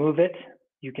 move it.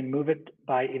 You can move it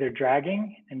by either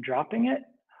dragging and dropping it,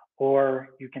 or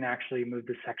you can actually move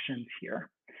the sections here.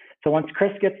 So once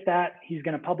Chris gets that, he's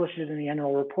going to publish it in the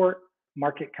annual report,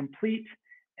 mark it complete,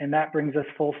 and that brings us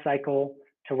full cycle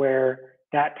to where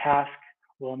that task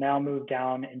will now move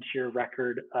down into your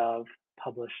record of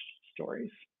published stories.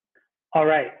 All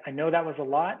right, I know that was a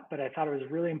lot, but I thought it was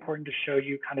really important to show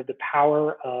you kind of the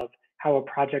power of how a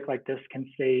project like this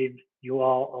can save you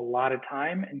all a lot of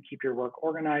time and keep your work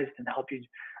organized and help you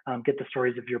get the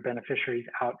stories of your beneficiaries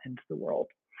out into the world.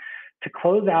 To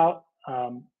close out,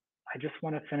 I just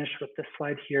want to finish with this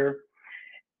slide here.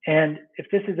 And if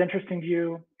this is interesting to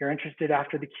you, you're interested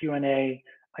after the Q&A,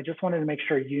 I just wanted to make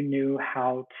sure you knew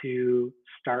how to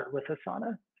start with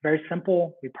Asana. It's very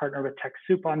simple. We partner with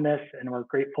TechSoup on this, and we're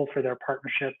grateful for their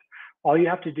partnership. All you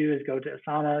have to do is go to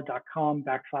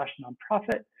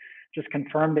asana.com/nonprofit. Just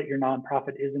confirm that your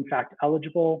nonprofit is in fact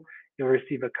eligible. You'll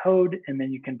receive a code, and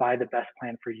then you can buy the best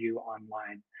plan for you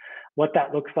online. What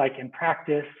that looks like in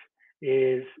practice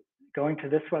is going to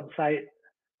this website,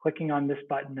 clicking on this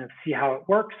button of see how it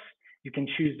works. You can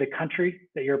choose the country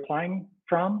that you're applying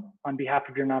from on behalf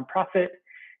of your nonprofit.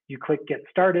 You click get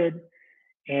started,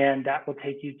 and that will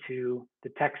take you to the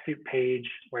TechSoup page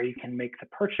where you can make the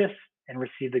purchase and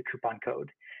receive the coupon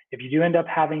code. If you do end up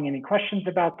having any questions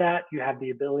about that, you have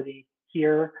the ability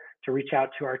here to reach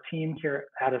out to our team here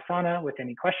at Asana with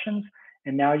any questions.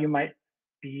 And now you might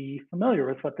be familiar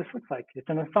with what this looks like. It's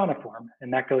an Asana form,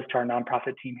 and that goes to our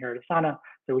nonprofit team here at Asana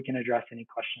so we can address any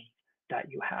questions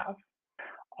that you have.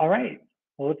 All right,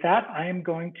 well, with that, I am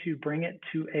going to bring it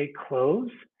to a close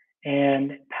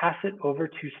and pass it over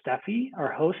to Steffi,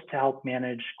 our host, to help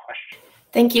manage questions.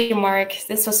 Thank you, Mark.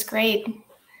 This was great.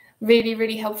 Really,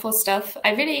 really helpful stuff.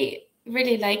 I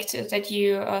really liked that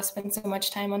you spent so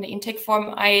much time on the intake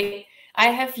form. I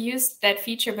have used that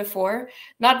feature before,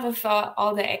 not with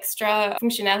all the extra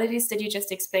functionalities that you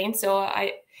just explained. So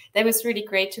that was really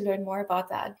great to learn more about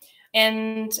that.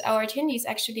 And our attendees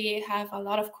actually have a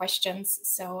lot of questions.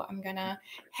 So I'm gonna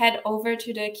head over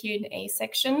to the Q&A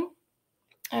section.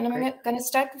 And I'm gonna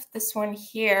start with this one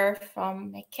here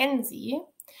from Mackenzie.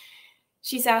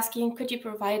 She's asking, could you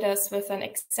provide us with an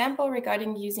example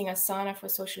regarding using Asana for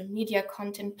social media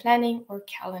content planning or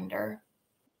calendar?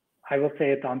 I will say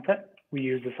at the onset, we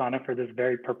use Asana for this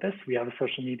very purpose. We have a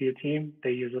social media team.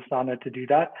 They use Asana to do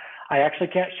that. I actually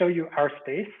can't show you our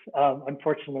space,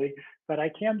 unfortunately, but I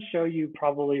can show you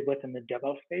probably within the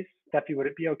demo space. Steffi, would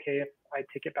it be okay if I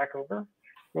take it back over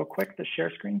real quick, the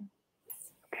share screen?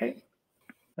 Okay.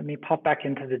 Let me pop back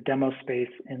into the demo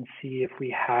space and see if we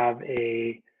have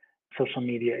a social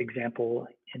media example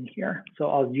in here. So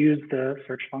I'll use the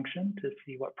search function to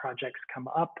see what projects come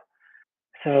up.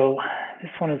 So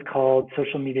this one is called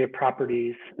social media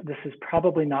properties. This is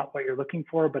probably not what you're looking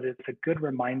for, but it's a good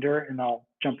reminder, and I'll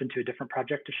jump into a different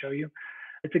project to show you.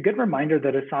 It's a good reminder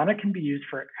that Asana can be used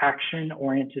for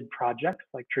action-oriented projects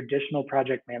like traditional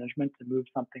project management to move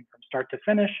something from start to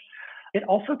finish. It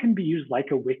also can be used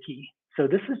like a wiki. So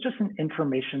this is just an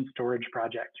information storage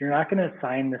project. You're not going to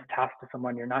assign this task to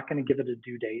someone. You're not going to give it a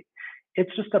due date.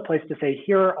 It's just a place to say,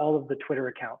 here are all of the Twitter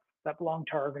accounts that belong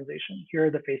to our organization. Here are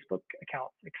the Facebook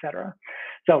accounts, etc.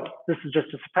 So this is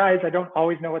just a surprise. I don't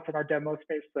always know what's in our demo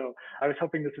space, so I was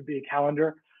hoping this would be a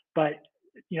calendar. But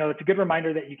it's a good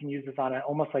reminder that you can use this on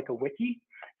almost like a wiki.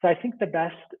 So I think the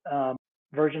best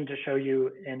version to show you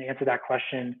and answer that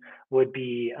question would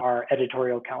be our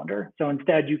editorial calendar. So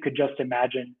instead, you could just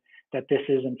imagine that this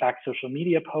is in fact social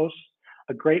media posts.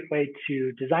 A great way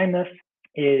to design this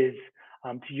is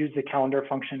to use the calendar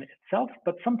function itself,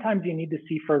 but sometimes you need to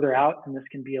see further out, and this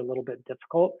can be a little bit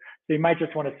difficult. So you might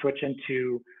just want to switch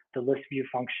into the list view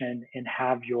function and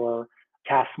have your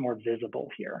tasks more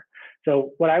visible here.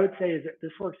 So what I would say is that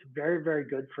this works very, very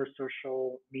good for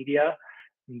social media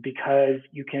because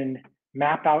you can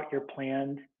map out your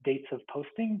planned dates of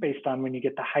posting based on when you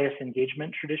get the highest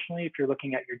engagement traditionally. If you're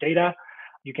looking at your data,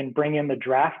 you can bring in the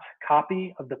draft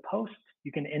copy of the post.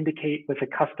 You can indicate with a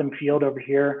custom field over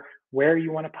here where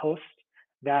you want to post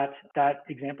that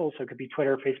example. So it could be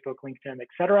Twitter, Facebook, LinkedIn, et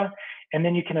cetera. And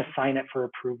then you can assign it for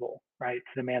approval, right,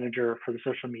 to the manager for the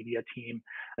social media team.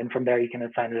 And from there, you can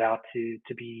assign it out to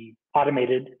be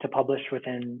automated to publish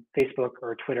within Facebook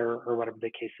or Twitter or whatever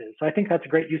the case is. So I think that's a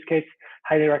great use case.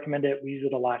 Highly recommend it. We use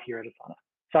it a lot here at Asana.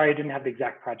 Sorry, I didn't have the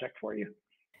exact project for you.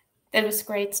 That was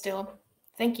great still.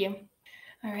 Thank you.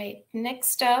 All right,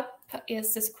 next up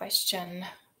is this question.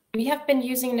 We have been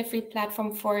using the free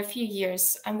platform for a few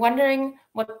years. I'm wondering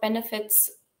what benefits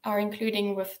are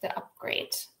including with the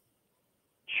upgrade.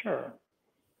 Sure.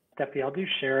 Steffi, I'll do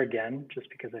share again, just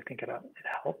because I think it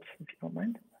helps, if you don't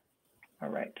mind. All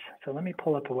right, so let me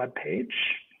pull up a web page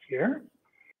here.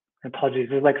 Apologies,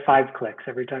 there's like 5 clicks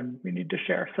every time we need to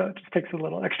share, so it just takes a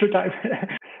little extra time.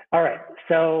 All right,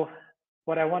 so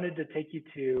what I wanted to take you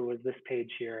to was this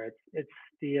page here. It's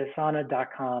the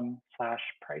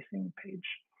asana.com/pricing page.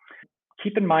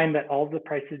 Keep in mind that all the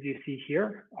prices you see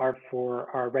here are for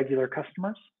our regular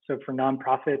customers. So for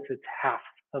nonprofits, it's half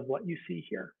of what you see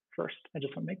here. first. I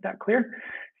just want to make that clear.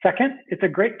 Second, it's a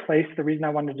great place. The reason I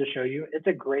wanted to show you, it's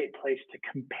a great place to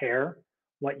compare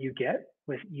what you get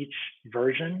with each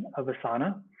version of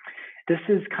Asana. This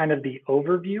is kind of the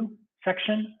overview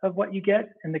section of what you get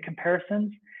in the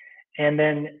comparisons. And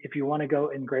then if you want to go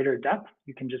in greater depth,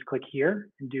 you can just click here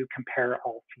and do compare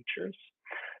all features.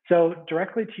 So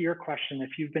directly to your question,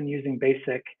 if you've been using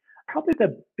Basic, probably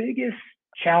the biggest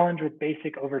challenge with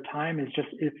Basic over time is just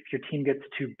if your team gets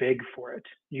too big for it.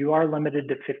 You are limited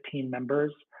to 15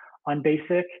 members on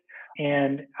Basic.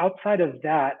 And outside of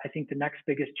that, I think the next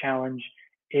biggest challenge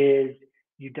is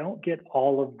you don't get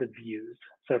all of the views.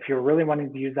 So if you're really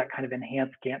wanting to use that kind of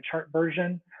enhanced Gantt chart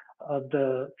version of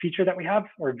the feature that we have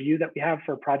or view that we have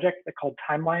for a project that's called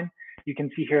Timeline, you can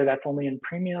see here that's only in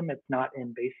Premium, it's not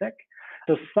in Basic.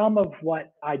 So some of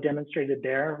what I demonstrated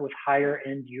there with higher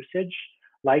end usage,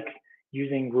 like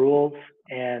using rules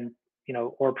and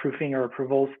or proofing or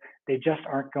approvals, they just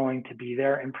aren't going to be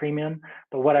there in Premium.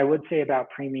 But what I would say about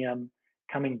Premium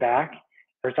coming back,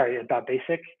 about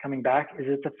Basic coming back, is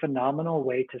it's a phenomenal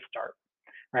way to start,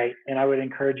 right? And I would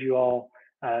encourage you all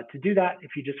to do that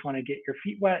if you just want to get your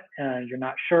feet wet and you're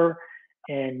not sure,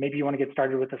 and maybe you want to get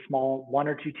started with a small 1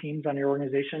 or 2 teams on your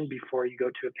organization before you go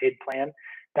to a paid plan.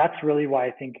 That's really why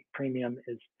I think Premium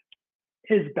is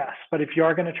best. But if you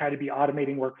are going to try to be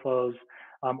automating workflows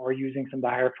or using some of the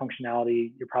higher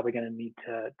functionality, you're probably going to need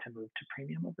to move to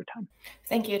Premium over time.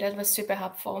 Thank you. That was super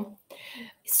helpful.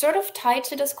 Sort of tied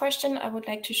to this question, I would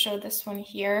like to show this one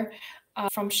here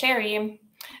from Sherry.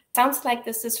 Sounds like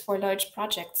this is for large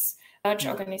projects, large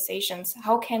organizations.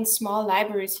 How can small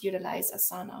libraries utilize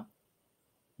Asana?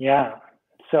 Yeah,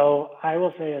 so I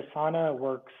will say Asana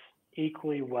works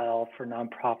equally well for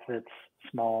nonprofits,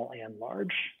 small and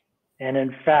large. And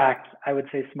in fact, I would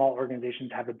say small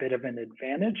organizations have a bit of an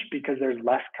advantage because there's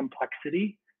less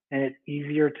complexity and it's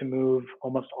easier to move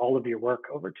almost all of your work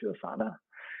over to Asana.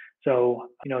 So,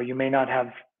 you may not have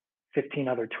 15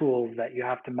 other tools that you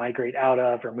have to migrate out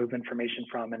of or move information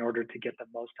from in order to get the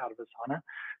most out of Asana.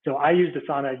 So I used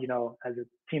Asana, as a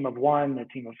team of 1, a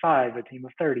team of 5, a team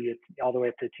of 30, it's all the way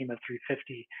up to a team of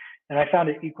 350. And I found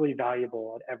it equally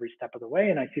valuable at every step of the way.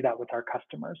 And I see that with our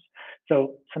customers.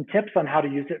 So some tips on how to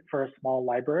use it for a small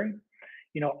library.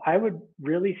 I would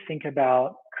really think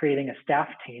about creating a staff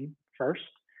team first.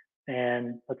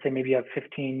 And let's say maybe you have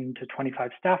 15 to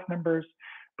 25 staff members,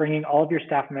 bringing all of your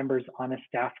staff members on a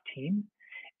staff team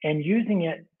and using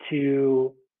it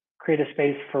to create a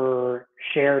space for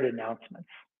shared announcements.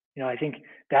 I think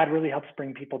that really helps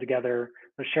bring people together.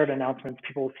 The shared announcements,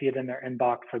 people will see it in their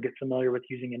inbox. They'll get familiar with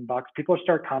using inbox. People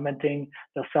start commenting.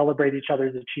 They'll celebrate each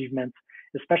other's achievements,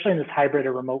 especially in this hybrid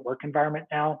or remote work environment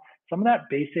now. Some of that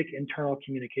basic internal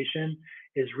communication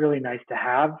is really nice to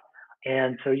have.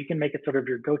 And so you can make it sort of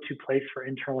your go-to place for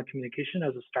internal communication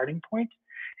as a starting point.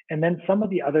 And then some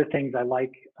of the other things I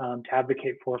like to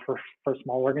advocate for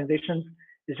small organizations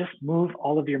is just move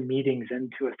all of your meetings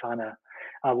into Asana.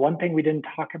 One thing we didn't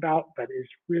talk about, but is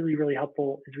really, really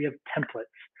helpful, is we have templates.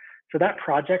 So that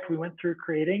project we went through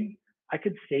creating, I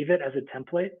could save it as a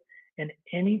template. And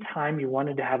anytime you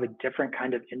wanted to have a different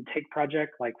kind of intake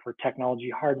project, like for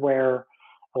technology hardware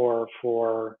or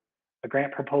for a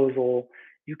grant proposal,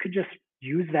 you could just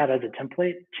use that as a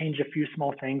template, change a few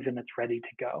small things, and it's ready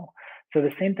to go. So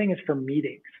the same thing is for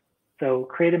meetings. So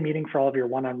create a meeting for all of your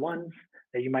one-on-ones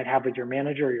that you might have with your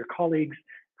manager or your colleagues.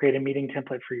 Create a meeting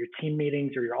template for your team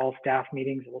meetings or your all-staff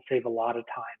meetings. It will save a lot of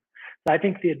time. So I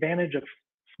think the advantage of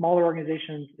smaller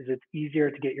organizations is it's easier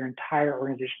to get your entire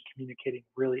organization communicating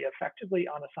really effectively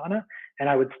on Asana. And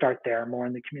I would start there, more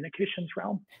in the communications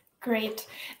realm. Great.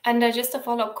 And just a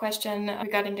follow-up question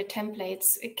regarding the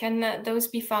templates. Can those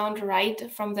be found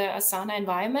right from the Asana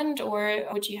environment, or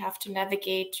would you have to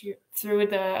navigate through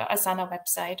the Asana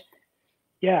website?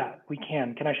 Yeah, we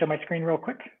can. Can I show my screen real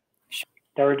quick? Sure.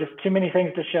 There were just too many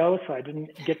things to show, so I didn't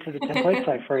get to the templates.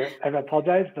 I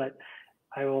apologize, but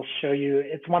I will show you.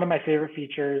 It's one of my favorite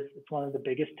features. It's one of the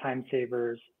biggest time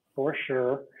savers for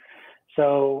sure.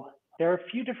 So there are a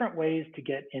few different ways to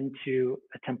get into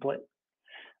a template.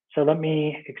 So let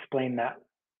me explain that.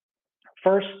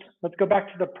 First, let's go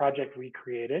back to the project we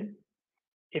created.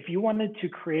 If you wanted to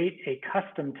create a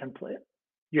custom template,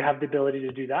 you have the ability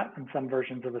to do that in some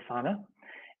versions of Asana.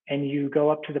 And you go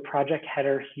up to the project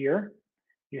header here,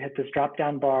 you hit this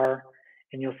drop-down bar,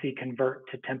 and you'll see convert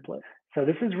to template. So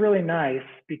this is really nice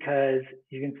because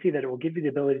you can see that it will give you the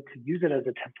ability to use it as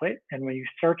a template. And when you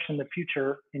search in the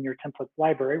future in your templates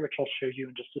library, which I'll show you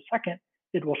in just a second,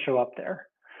 it will show up there.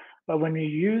 But when you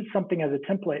use something as a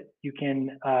template, you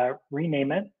can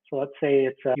rename it. So let's say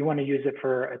you want to use it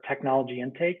for a technology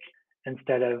intake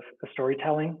instead of a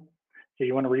storytelling. so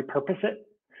you want to repurpose it,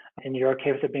 and you're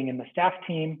okay with it being in the staff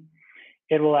team,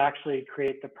 it will actually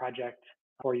create the project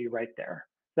for you right there.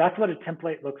 So that's what a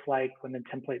template looks like when the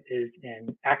template is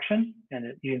in action,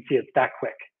 and you can see it's that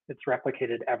quick. It's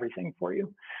replicated everything for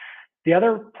you. The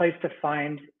other place to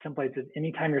find templates is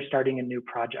anytime you're starting a new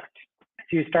project.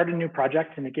 So you start a new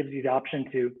project and it gives you the option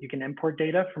to, you can import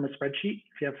data from a spreadsheet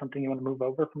if you have something you want to move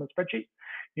over from a spreadsheet.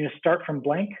 You can start from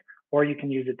blank, or you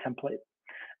can use a template.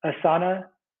 Asana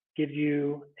gives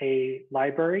you a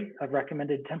library of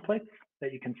recommended templates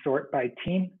that you can sort by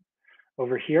team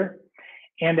over here.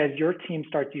 And as your team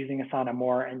starts using Asana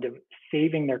more and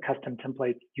saving their custom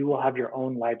templates, you will have your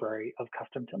own library of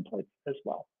custom templates as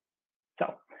well.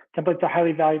 So templates are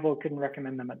highly valuable. Couldn't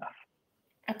recommend them enough.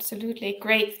 Absolutely.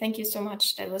 Great. Thank you so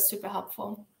much. That was super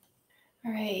helpful.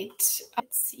 All right.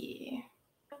 Let's see.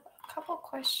 A couple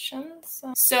questions.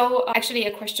 So actually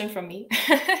a question from me.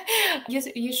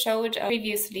 You showed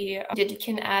previously that you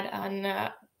can add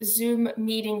an Zoom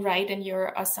meeting right in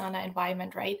your Asana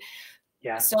environment, right?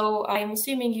 Yeah. So I'm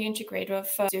assuming you integrate with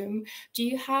Zoom. Do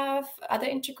you have other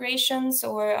integrations,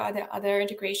 or are there other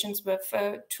integrations with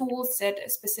tools that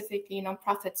specifically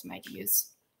nonprofits might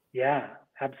use? Yeah,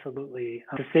 absolutely.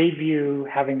 To save you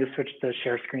having to switch the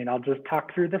share screen, I'll just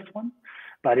talk through this one.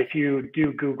 But if you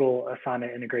do Google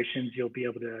Asana integrations, you'll be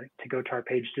able to go to our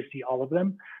page to see all of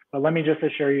them. But let me just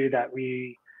assure you that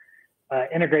we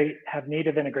have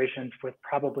native integrations with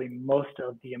probably most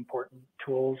of the important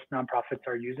tools nonprofits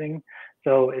are using.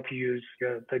 So if you use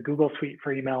the Google Suite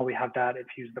for email, we have that. If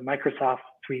you use the Microsoft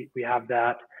Suite, we have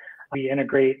that. We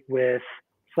integrate with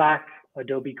Slack,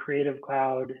 Adobe Creative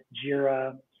Cloud,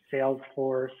 Jira,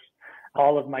 Salesforce,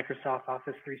 all of Microsoft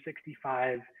Office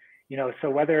 365. So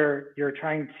whether you're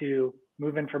trying to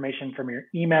move information from your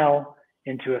email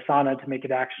into Asana to make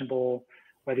it actionable,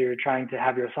 whether you're trying to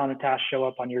have your Asana tasks show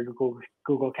up on your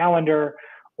Google Calendar,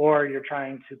 or you're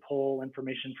trying to pull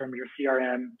information from your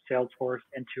CRM, Salesforce,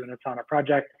 into an Asana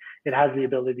project, it has the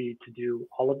ability to do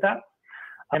all of that.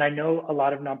 And I know a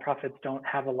lot of nonprofits don't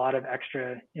have a lot of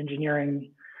extra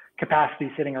engineering capacity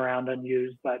sitting around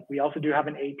unused, but we also do have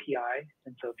an API.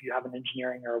 And so if you have an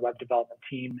engineering or a web development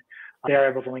team, they're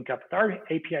able to link up with our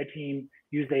API team,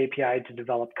 use the API to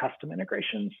develop custom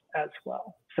integrations as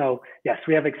well. So yes,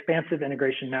 we have expansive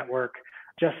integration network,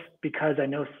 just because I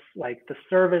know like the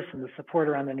service and the support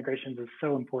around the integrations is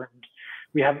so important.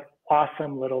 We have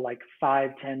awesome little like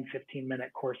 5, 10,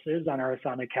 15-minute courses on our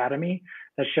Asana Academy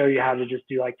that show you how to just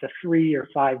do like the 3 or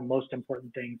 5 most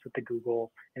important things with the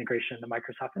Google integration, the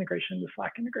Microsoft integration, the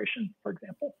Slack integration, for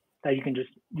example, that you can just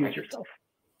use yourself.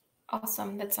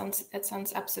 Awesome. That sounds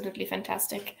absolutely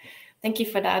fantastic. Thank you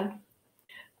for that.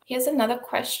 Here's another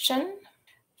question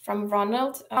from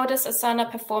Ronald. How does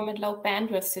Asana perform in low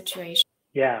bandwidth situations?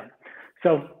 Yeah.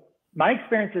 So my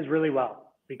experience is really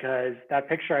well, because that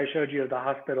picture I showed you of the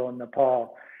hospital in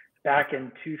Nepal back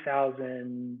in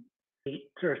 2008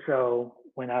 or so,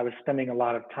 when I was spending a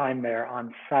lot of time there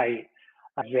on site,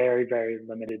 a very, very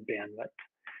limited bandwidth.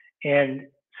 And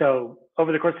so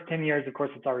over the course of 10 years, of course,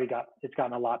 it's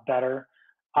gotten a lot better.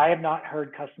 I have not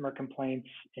heard customer complaints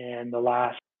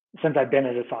since I've been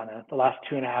at Asana, the last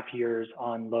 2.5 years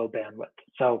on low bandwidth.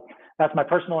 So that's my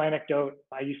personal anecdote.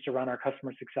 I used to run our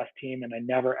customer success team, and I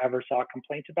never, ever saw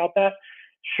complaints about that.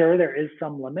 Sure, there is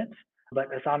some limit, but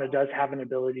Asana does have an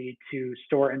ability to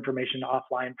store information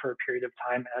offline for a period of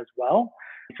time as well.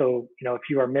 So, if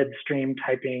you are midstream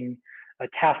typing a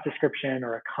task description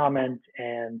or a comment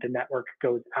and the network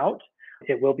goes out,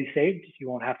 it will be saved. You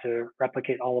won't have to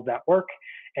replicate all of that work.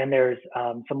 And there's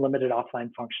some limited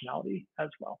offline functionality as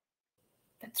well.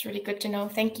 That's really good to know.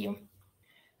 Thank you.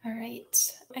 All right.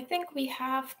 I think we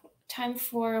have time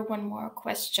for one more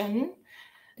question.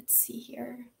 Let's see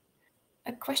here.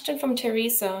 A question from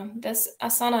Teresa. Does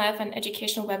Asana have an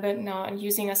educational webinar on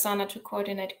using Asana to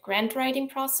coordinate grant writing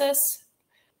process?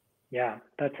 Yeah,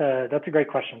 that's a great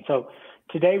question. So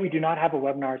today we do not have a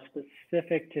webinar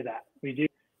specific to that. We do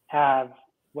have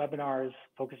webinars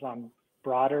focused on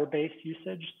broader based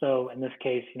usage. So in this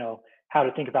case, how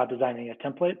to think about designing a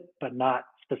template, but not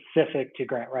specific to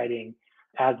grant writing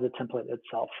as the template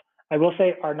itself. I will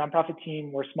say our nonprofit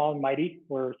team, we're small and mighty.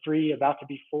 We're 3, about to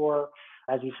be 4.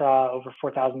 As you saw, over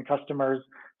 4,000 customers.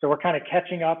 So we're kind of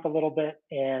catching up a little bit,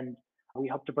 and we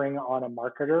hope to bring on a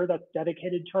marketer that's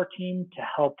dedicated to our team to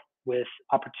help with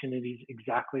opportunities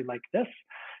exactly like this.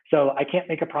 So I can't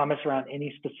make a promise around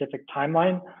any specific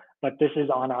timeline, but this is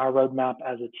on our roadmap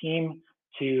as a team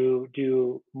to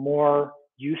do more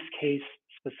use case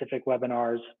specific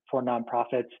webinars for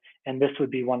nonprofits. And this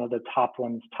would be one of the top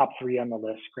 3 on the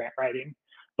list, grant writing.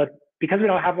 But because we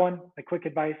don't have one, my quick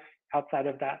advice outside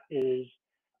of that is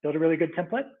build a really good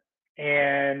template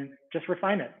and just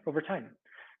refine it over time.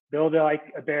 Build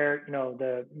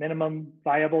the minimum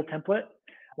viable template,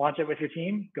 launch it with your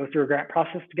team, go through a grant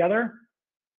process together,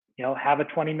 have a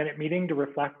 20-minute meeting to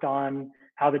reflect on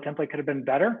how the template could have been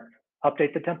better,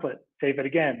 update the template, save it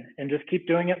again, and just keep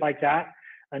doing it like that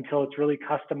until it's really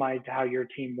customized to how your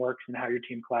team works and how your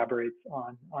team collaborates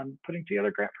on putting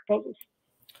together grant proposals.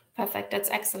 Perfect. That's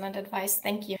excellent advice.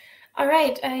 Thank you. All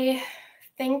right. I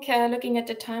think looking at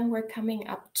the time, we're coming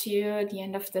up to the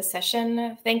end of the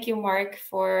session. Thank you, Mark,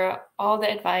 for all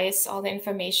the advice, all the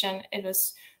information. It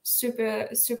was super,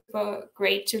 super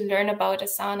great to learn about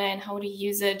Asana and how to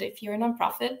use it if you're a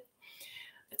nonprofit.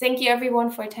 Thank you,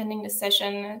 everyone, for attending this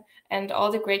session and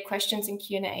all the great questions in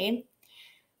Q&A.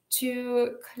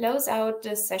 To close out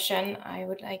this session, I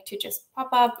would like to just pop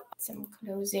up some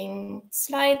closing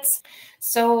slides.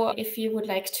 So if you would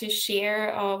like to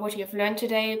share what you've learned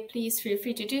today, please feel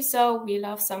free to do so. We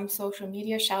love some social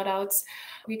media shout-outs.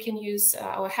 You can use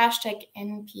our hashtag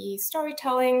NP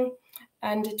Storytelling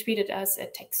and tweet at us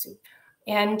at TechSoup.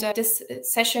 And this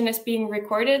session is being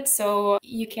recorded, so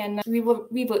we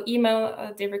will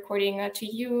email the recording to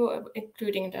you,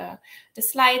 including the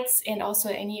slides and also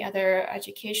any other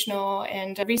educational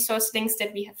and resource links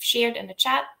that we have shared in the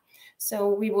chat. So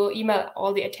we will email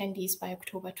all the attendees by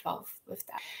October 12th with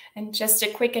that. And just a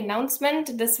quick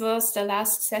announcement, this was the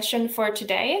last session for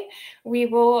today. We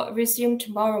will resume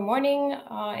tomorrow morning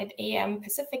at 8 a.m.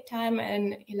 Pacific time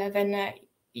and 11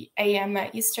 a.m.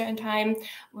 Eastern time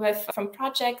from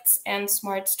projects and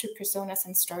smarts to personas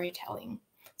and storytelling.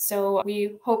 So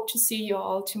we hope to see you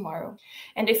all tomorrow.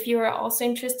 And if you are also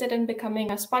interested in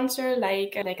becoming a sponsor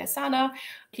like Asana,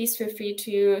 please feel free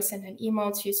to send an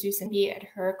email to Susan B at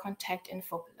her contact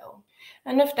info below.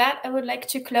 And with that, I would like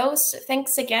to close.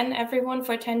 Thanks again, everyone,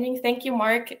 for attending. Thank you,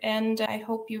 Mark. And I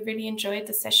hope you really enjoyed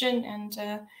the session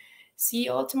and see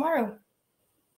you all tomorrow.